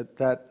was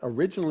that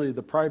originally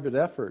the private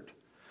effort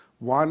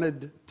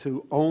wanted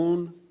to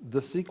own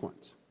the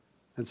sequence.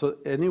 And so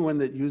anyone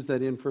that used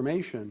that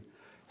information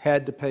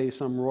had to pay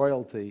some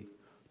royalty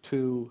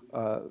to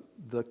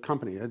the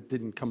company. It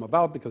didn't come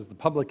about because the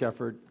public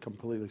effort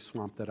completely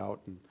swamped it out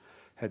and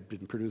had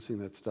been producing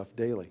that stuff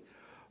daily.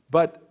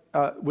 But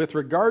with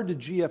regard to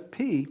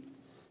GFP,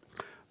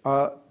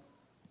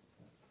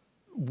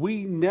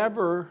 we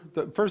never,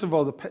 first of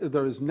all,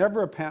 there was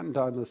never a patent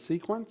on the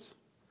sequence.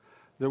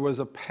 There was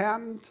a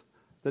patent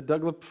that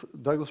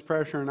Douglas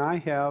Prasher and I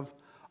have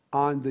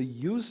on the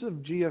use of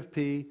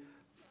GFP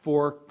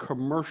for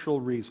commercial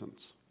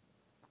reasons.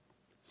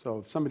 So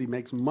if somebody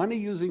makes money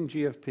using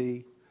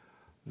GFP,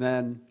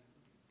 then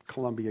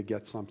Columbia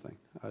gets something.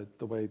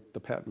 The way the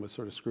patent was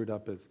sort of screwed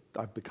up is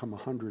I've become a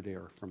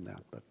hundredaire from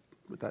that,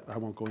 but I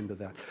won't go into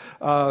that.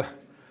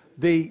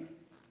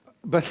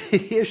 But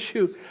the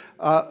issue,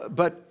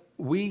 but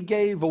we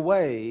gave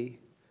away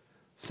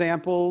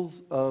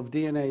samples of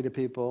DNA to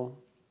people.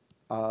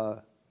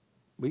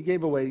 We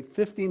gave away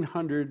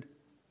 1,500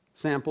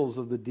 samples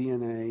of the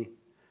DNA,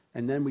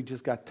 and then we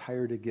just got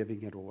tired of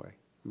giving it away.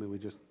 I mean, we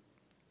just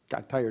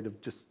got tired of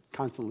just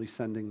constantly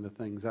sending the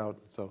things out,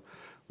 so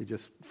we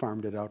just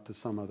farmed it out to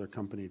some other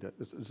company,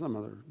 some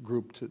other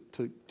group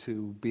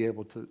to be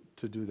able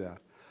to do that.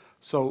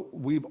 So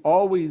we've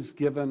always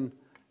given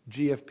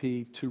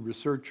GFP to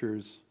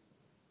researchers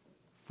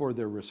for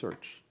their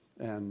research,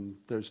 and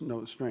there's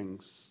no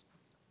strings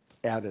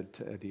added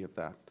to any of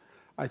that.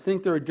 I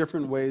think there are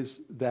different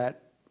ways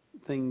that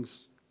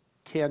things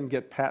can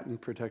get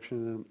patent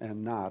protection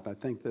and not. I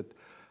think that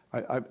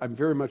I'm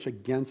very much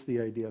against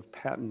the idea of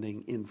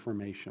patenting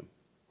information,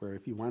 where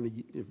if you want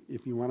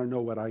to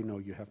know what I know,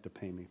 you have to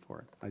pay me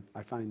for it.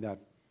 I find that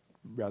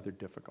rather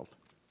difficult.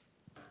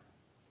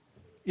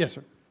 Yes,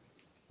 sir.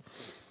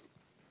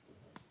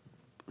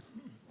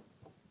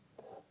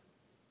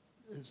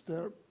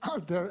 Are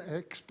there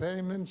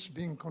experiments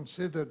being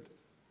considered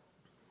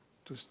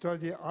to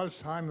study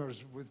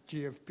Alzheimer's with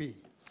GFP?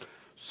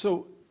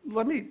 So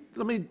let me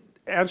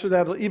answer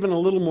that even a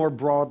little more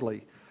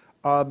broadly.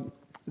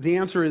 The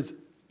answer is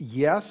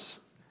yes,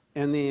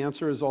 and the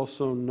answer is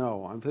also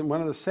no. I think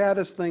one of the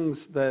saddest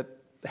things that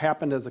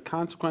happened as a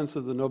consequence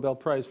of the Nobel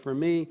Prize for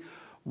me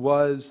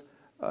was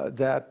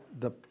that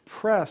the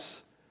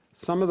press,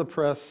 some of the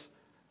press,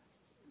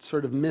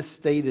 sort of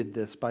misstated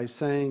this by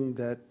saying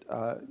that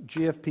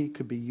GFP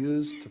could be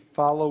used to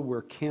follow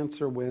where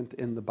cancer went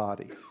in the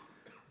body.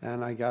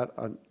 And I got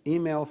an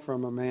email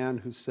from a man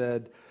who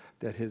said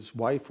that his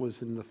wife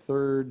was in the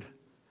third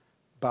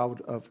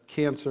bout of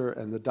cancer,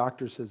 and the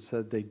doctors had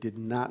said they did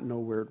not know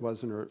where it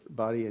was in her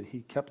body, and he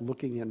kept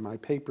looking in my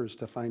papers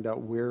to find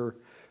out where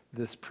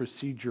this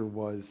procedure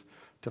was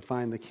to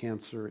find the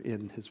cancer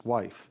in his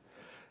wife.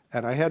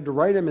 And I had to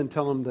write him and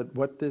tell him that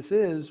what this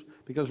is,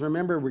 because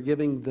remember, we're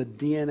giving the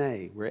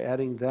DNA, we're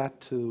adding that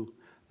to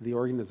the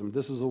organism.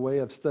 This is a way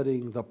of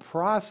studying the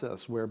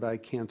process whereby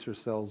cancer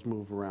cells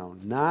move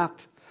around,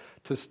 not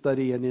to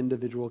study an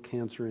individual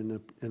cancer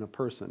in a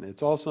person.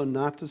 It's also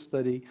not to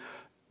study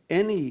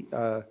any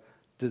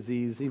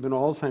disease, even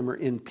Alzheimer,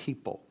 in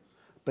people.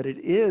 But it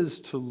is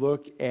to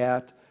look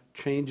at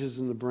changes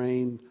in the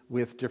brain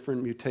with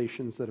different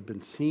mutations that have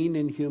been seen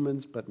in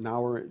humans, but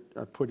now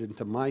are put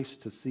into mice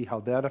to see how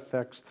that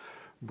affects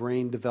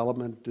brain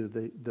development. Do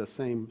the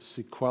same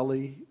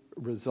sequelae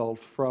result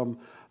from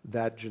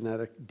that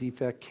genetic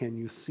defect? Can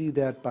you see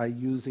that by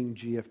using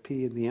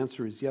GFP? And the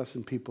answer is yes,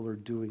 and people are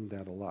doing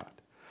that a lot.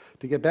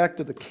 To get back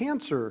to the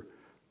cancer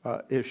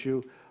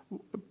issue,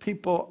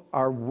 people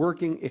are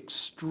working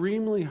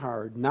extremely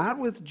hard, not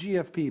with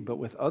GFP, but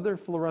with other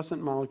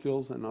fluorescent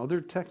molecules and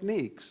other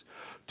techniques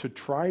to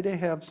try to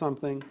have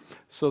something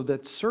so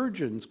that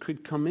surgeons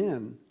could come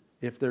in,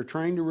 if they're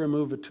trying to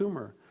remove a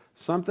tumor,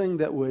 something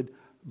that would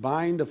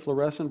bind a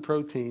fluorescent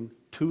protein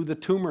to the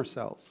tumor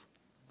cells.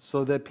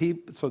 So that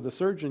so the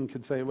surgeon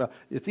could say, well,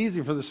 it's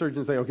easy for the surgeon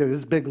to say, okay,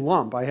 this big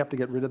lump, I have to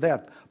get rid of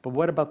that. But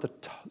what about the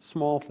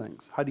small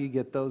things? How do you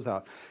get those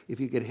out?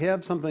 If you could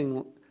have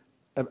something,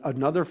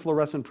 another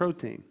fluorescent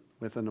protein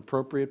with an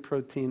appropriate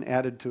protein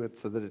added to it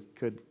so that it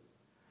could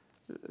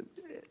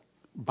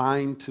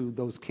bind to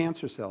those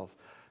cancer cells,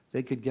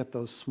 they could get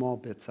those small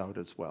bits out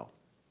as well.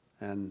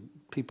 And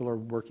people are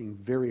working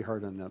very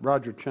hard on that.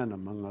 Roger Chen,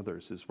 among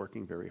others, is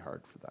working very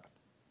hard for that.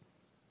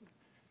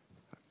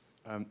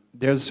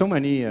 There's so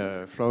many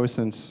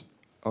fluorescent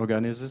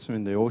organisms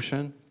in the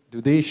ocean.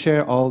 Do they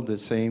share all the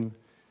same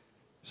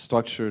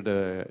structure,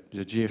 the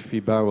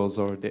GFP barrels,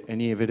 or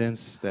any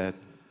evidence that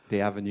they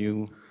have a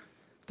new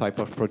type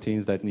of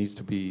proteins that needs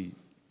to be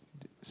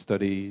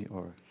studied?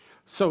 Or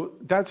so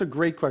that's a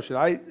great question.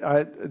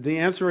 The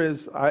answer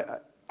is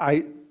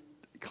I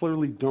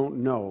clearly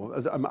don't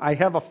know. I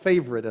have a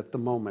favorite at the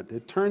moment.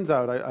 It turns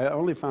out, I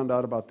only found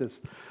out about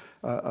this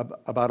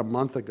about a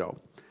month ago.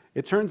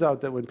 It turns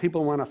out that when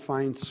people want to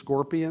find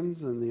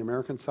scorpions in the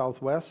American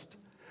Southwest,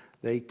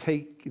 they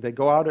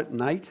go out at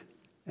night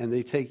and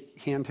they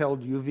take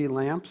handheld UV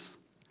lamps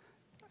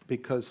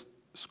because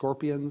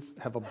scorpions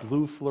have a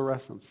blue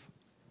fluorescence.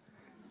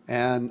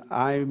 And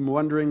I'm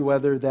wondering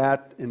whether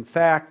that, in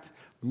fact,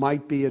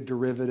 might be a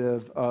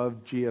derivative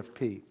of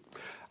GFP.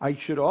 I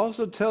should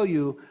also tell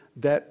you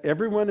that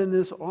everyone in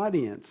this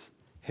audience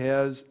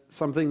has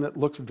something that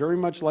looks very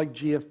much like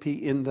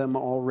GFP in them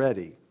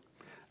already.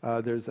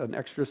 There's an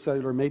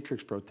extracellular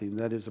matrix protein,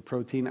 that is a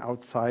protein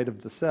outside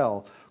of the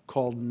cell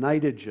called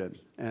nitogen,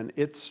 and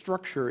its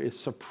structure is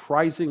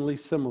surprisingly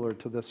similar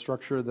to the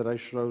structure that I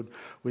showed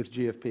with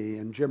GFP.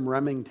 And Jim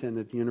Remington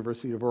at the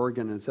University of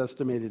Oregon has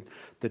estimated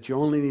that you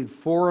only need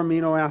 4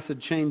 amino acid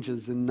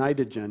changes in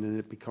nitogen and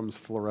it becomes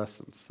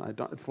fluorescent. I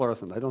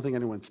don't think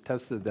anyone's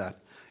tested that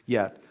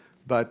yet,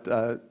 but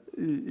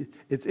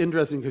it's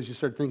interesting because you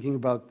start thinking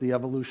about the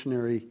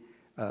evolutionary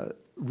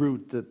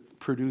route that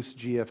produced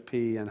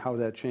GFP and how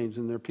that changed,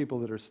 and there are people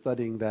that are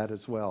studying that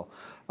as well.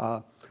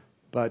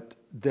 But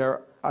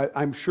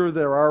I'm sure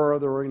there are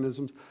other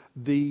organisms.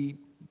 The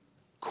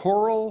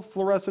coral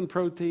fluorescent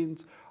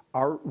proteins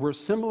were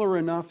similar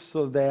enough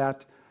so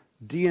that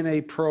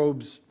DNA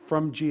probes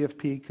from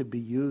GFP could be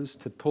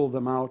used to pull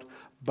them out,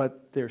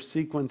 but their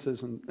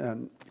sequences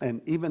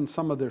and even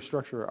some of their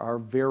structure are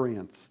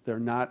variants. They're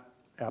not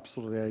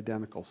absolutely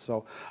identical.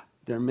 So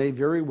there may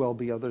very well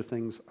be other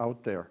things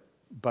out there.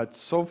 But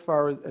so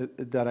far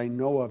that I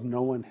know of,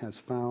 no one has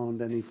found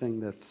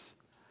anything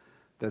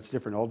that's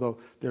different, although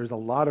there's a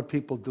lot of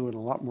people doing a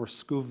lot more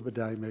scuba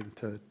diving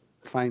to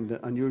find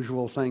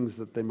unusual things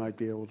that they might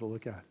be able to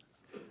look at.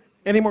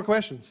 Any more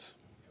questions?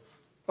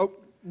 Oh,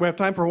 we have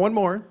time for one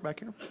more back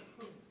here.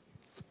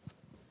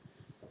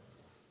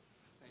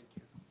 Thank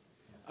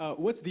you.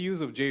 What's the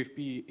use of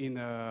JFP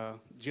in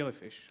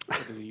jellyfish?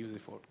 What does it use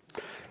it for?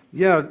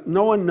 Yeah,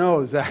 no one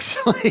knows,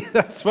 actually.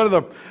 That's one of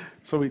the...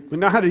 So we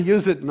know how to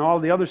use it in all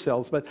the other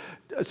cells. But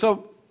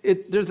so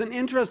there's an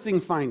interesting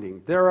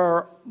finding. There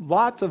are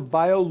lots of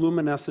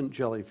bioluminescent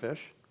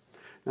jellyfish.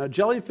 Now,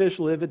 jellyfish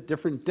live at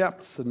different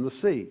depths in the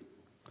sea.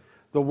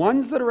 The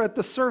ones that are at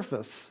the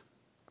surface,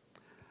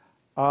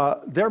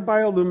 their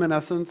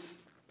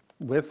bioluminescence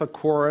with a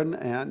corin,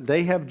 and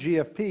they have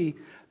GFP,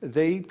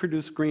 they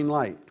produce green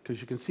light,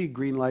 because you can see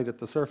green light at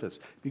the surface.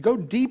 If you go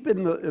deep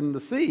in the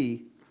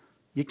sea,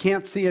 you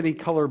can't see any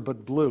color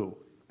but blue.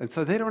 And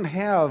so they don't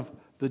have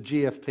the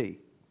GFP.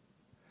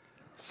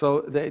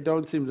 So they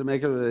don't seem to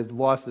make it, they've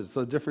lost it.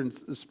 So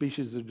different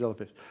species of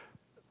jellyfish.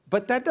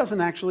 But that doesn't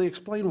actually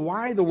explain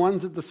why the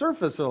ones at the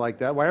surface are like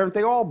that. Why aren't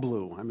they all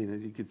blue? I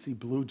mean, you could see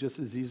blue just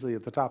as easily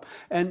at the top.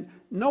 And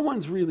no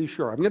one's really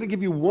sure. I'm going to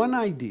give you one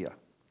idea,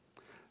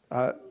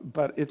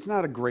 but it's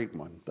not a great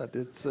one. But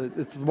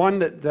it's one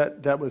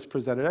that was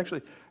presented.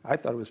 Actually, I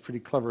thought it was pretty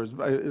clever.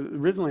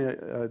 Originally,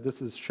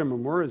 this is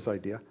Shimomura's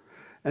idea.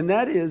 And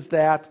that is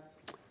that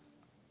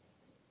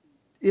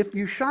if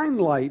you shine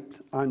light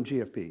on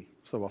GFP,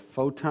 so a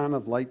photon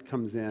of light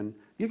comes in,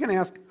 you can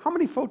ask, how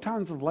many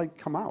photons of light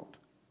come out?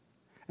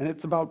 And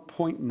it's about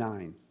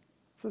 0.9.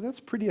 So that's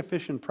a pretty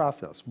efficient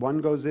process. 1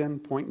 goes in,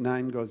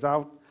 0.9 goes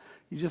out.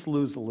 You just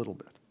lose a little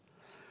bit.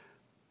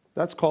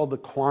 That's called the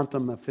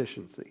quantum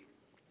efficiency.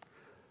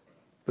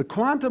 The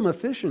quantum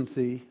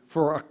efficiency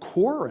for a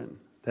quaron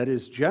that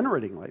is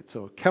generating light,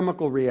 so a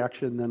chemical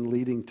reaction then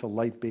leading to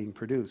light being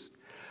produced.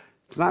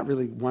 It's not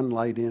really one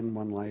light in,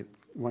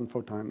 one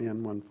photon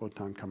in, one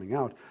photon coming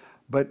out,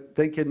 but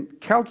they can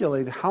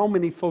calculate how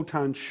many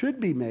photons should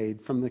be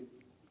made from the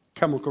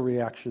chemical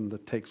reaction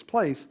that takes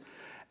place,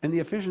 and the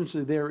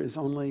efficiency there is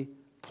only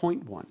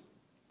 0.1,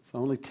 so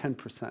only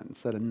 10%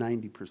 instead of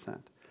 90%.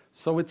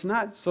 So it's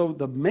not, so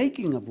the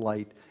making of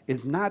light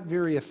is not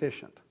very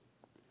efficient.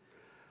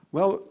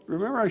 Well,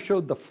 remember I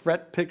showed the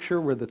fret picture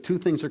where the two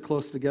things are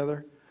close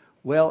together?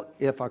 Well,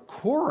 if a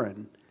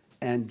quaron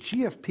and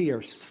GFP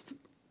are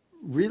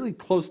really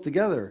close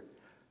together,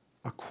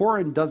 a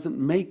quaron doesn't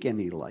make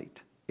any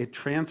light. It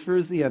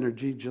transfers the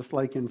energy, just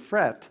like in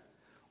fret,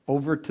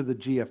 over to the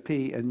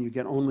GFP, and you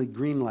get only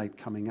green light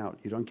coming out.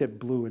 You don't get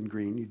blue and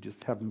green, you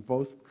just have them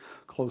both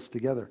close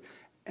together.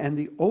 And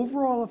the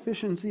overall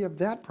efficiency of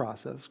that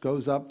process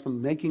goes up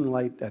from making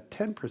light at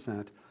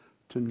 10%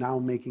 to now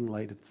making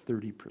light at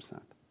 30%.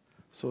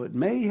 So it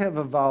may have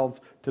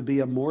evolved to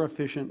be a more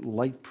efficient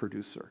light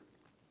producer.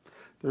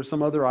 There are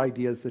some other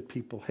ideas that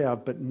people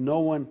have, but no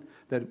one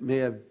that may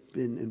have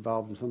been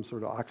involved in some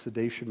sort of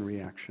oxidation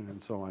reaction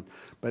and so on.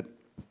 But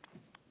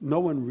no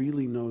one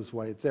really knows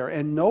why it's there.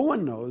 And no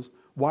one knows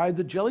why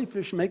the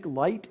jellyfish make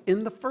light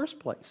in the first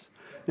place.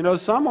 You know,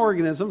 some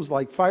organisms,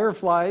 like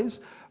fireflies,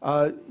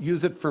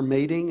 use it for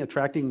mating,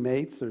 attracting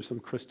mates. There's some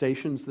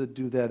crustaceans that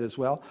do that as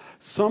well.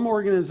 Some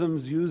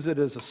organisms use it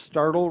as a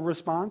startle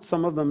response.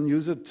 Some of them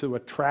use it to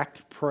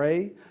attract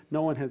prey.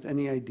 No one has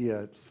any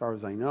idea, as far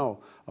as I know,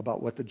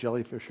 about what the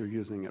jellyfish are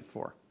using it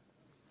for.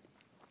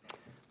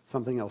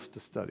 Something else to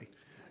study.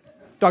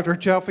 Dr.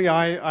 Chalfie,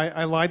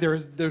 I lied.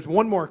 There's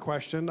one more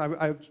question.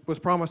 I was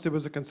promised it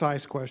was a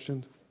concise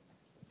question.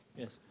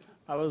 Yes.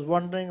 I was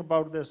wondering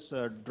about this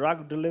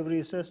drug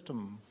delivery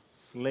system,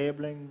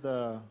 labeling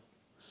the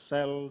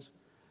cells,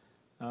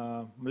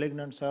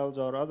 malignant cells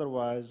or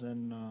otherwise,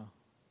 in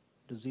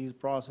disease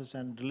process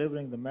and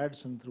delivering the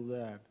medicine through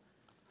that.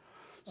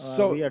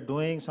 So we are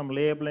doing some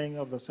labeling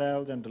of the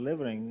cells and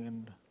delivering.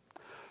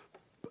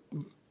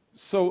 And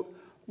so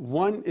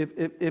one,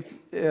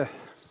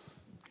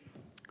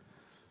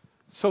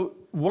 so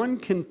one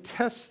can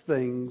test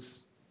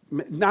things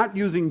not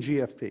using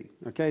GFP,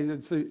 okay?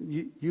 So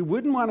you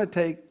wouldn't want to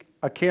take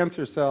a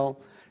cancer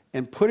cell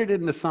and put it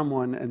into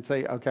someone and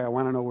say, okay, I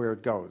want to know where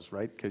it goes,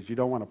 right? Because you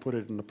don't want to put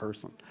it in a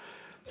person.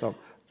 So,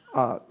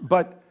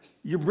 but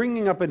you're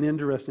bringing up an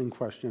interesting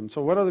question.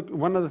 So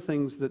one of the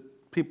things that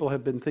people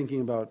have been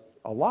thinking about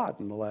a lot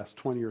in the last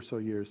 20 or so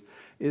years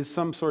is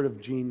some sort of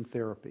gene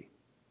therapy,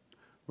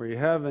 where you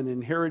have an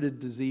inherited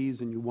disease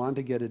and you want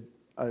to get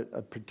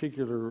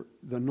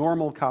the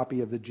normal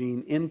copy of the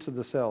gene into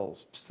the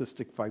cells,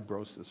 cystic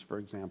fibrosis, for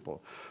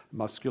example,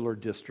 muscular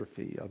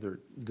dystrophy, other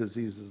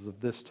diseases of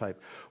this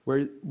type,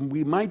 where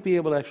we might be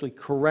able to actually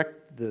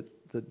correct the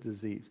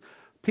disease.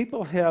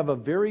 People have a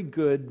very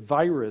good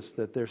virus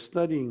that they're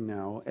studying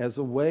now as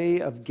a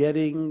way of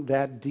getting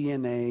that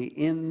DNA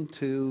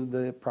into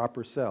the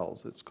proper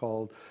cells. It's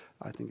called,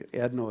 I think,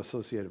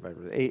 adeno-associated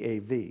virus,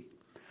 AAV.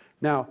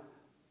 Now,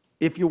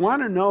 if you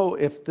want to know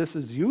if this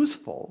is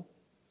useful,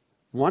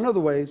 one of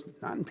the ways,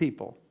 not in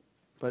people,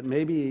 but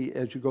maybe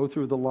as you go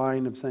through the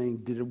line of saying,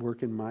 did it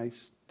work in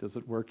mice? Does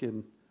it work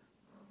in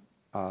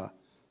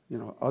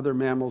other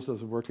mammals?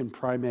 Does it work in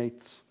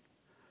primates?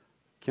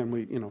 Can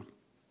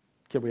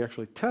we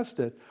actually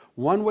test it?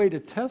 One way to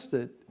test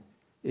it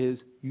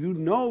is you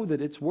know that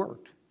it's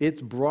worked.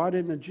 It's brought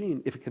in a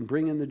gene, if it can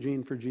bring in the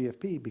gene for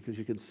GFP, because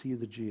you can see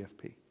the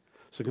GFP.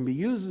 So it can be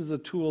used as a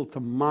tool to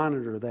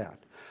monitor that.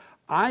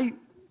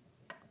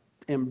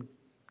 I'm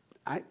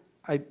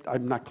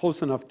not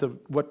close enough to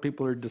what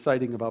people are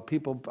deciding about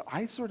people, but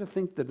I sort of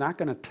think they're not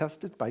going to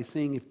test it by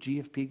seeing if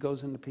GFP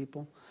goes into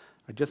people.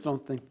 I just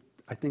don't think,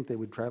 I think they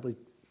would probably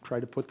try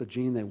to put the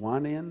gene they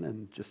want in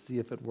and just see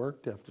if it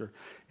worked after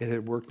it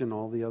had worked in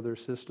all the other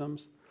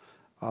systems.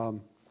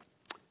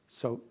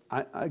 So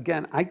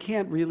again, I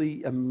can't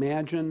really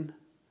imagine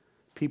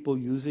people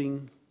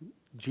using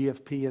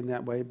GFP in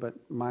that way, but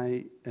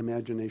my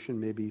imagination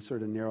may be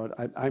sort of narrowed.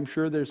 I'm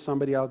sure there's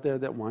somebody out there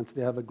that wants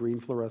to have a green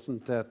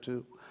fluorescent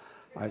tattoo.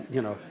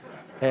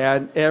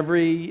 And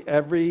every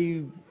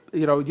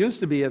it used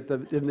to be in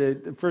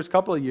the first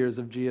couple of years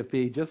of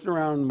GFP, just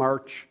around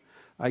March,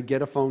 I'd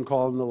get a phone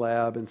call in the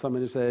lab and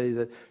somebody would say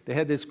that they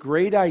had this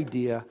great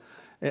idea.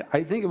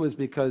 I think it was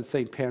because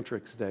St.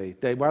 Patrick's Day.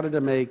 They wanted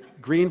to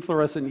make green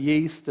fluorescent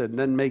yeast and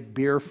then make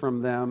beer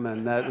from them,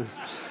 and this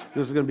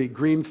was going to be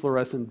green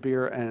fluorescent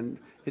beer, and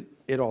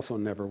it also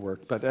never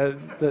worked. But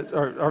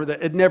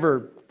they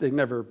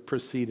never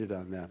proceeded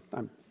on that,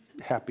 I'm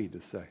happy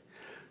to say.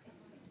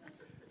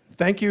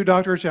 Thank you,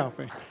 Dr.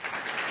 Chalfie.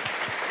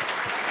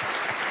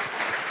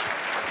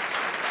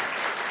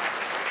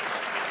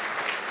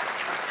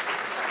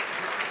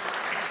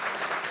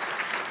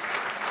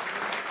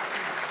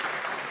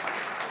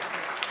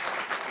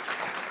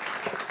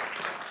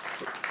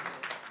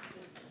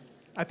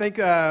 I think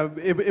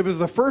it was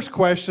the first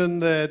question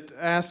that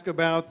asked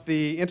about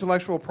the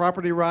intellectual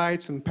property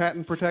rights and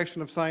patent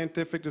protection of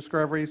scientific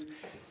discoveries.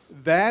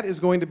 That is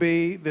going to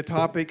be the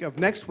topic of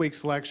next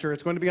week's lecture.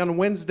 It's going to be on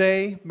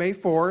Wednesday, May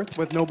 4th,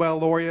 with Nobel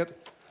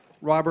laureate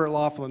Robert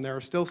Laughlin. There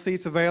are still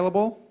seats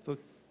available, so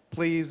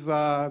please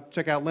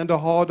check out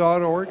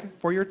lindahall.org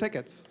for your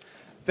tickets.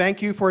 Thank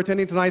you for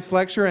attending tonight's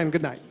lecture, and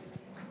good night.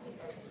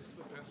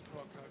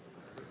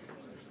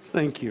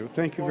 Thank you.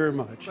 Thank you very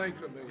much.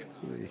 Thanks, Amelia.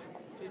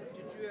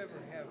 Did you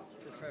ever have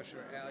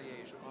Professor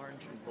Allier's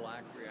orange and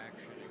black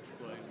reaction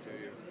explained to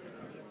you?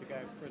 The guy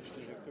at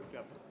Princeton who cooked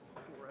up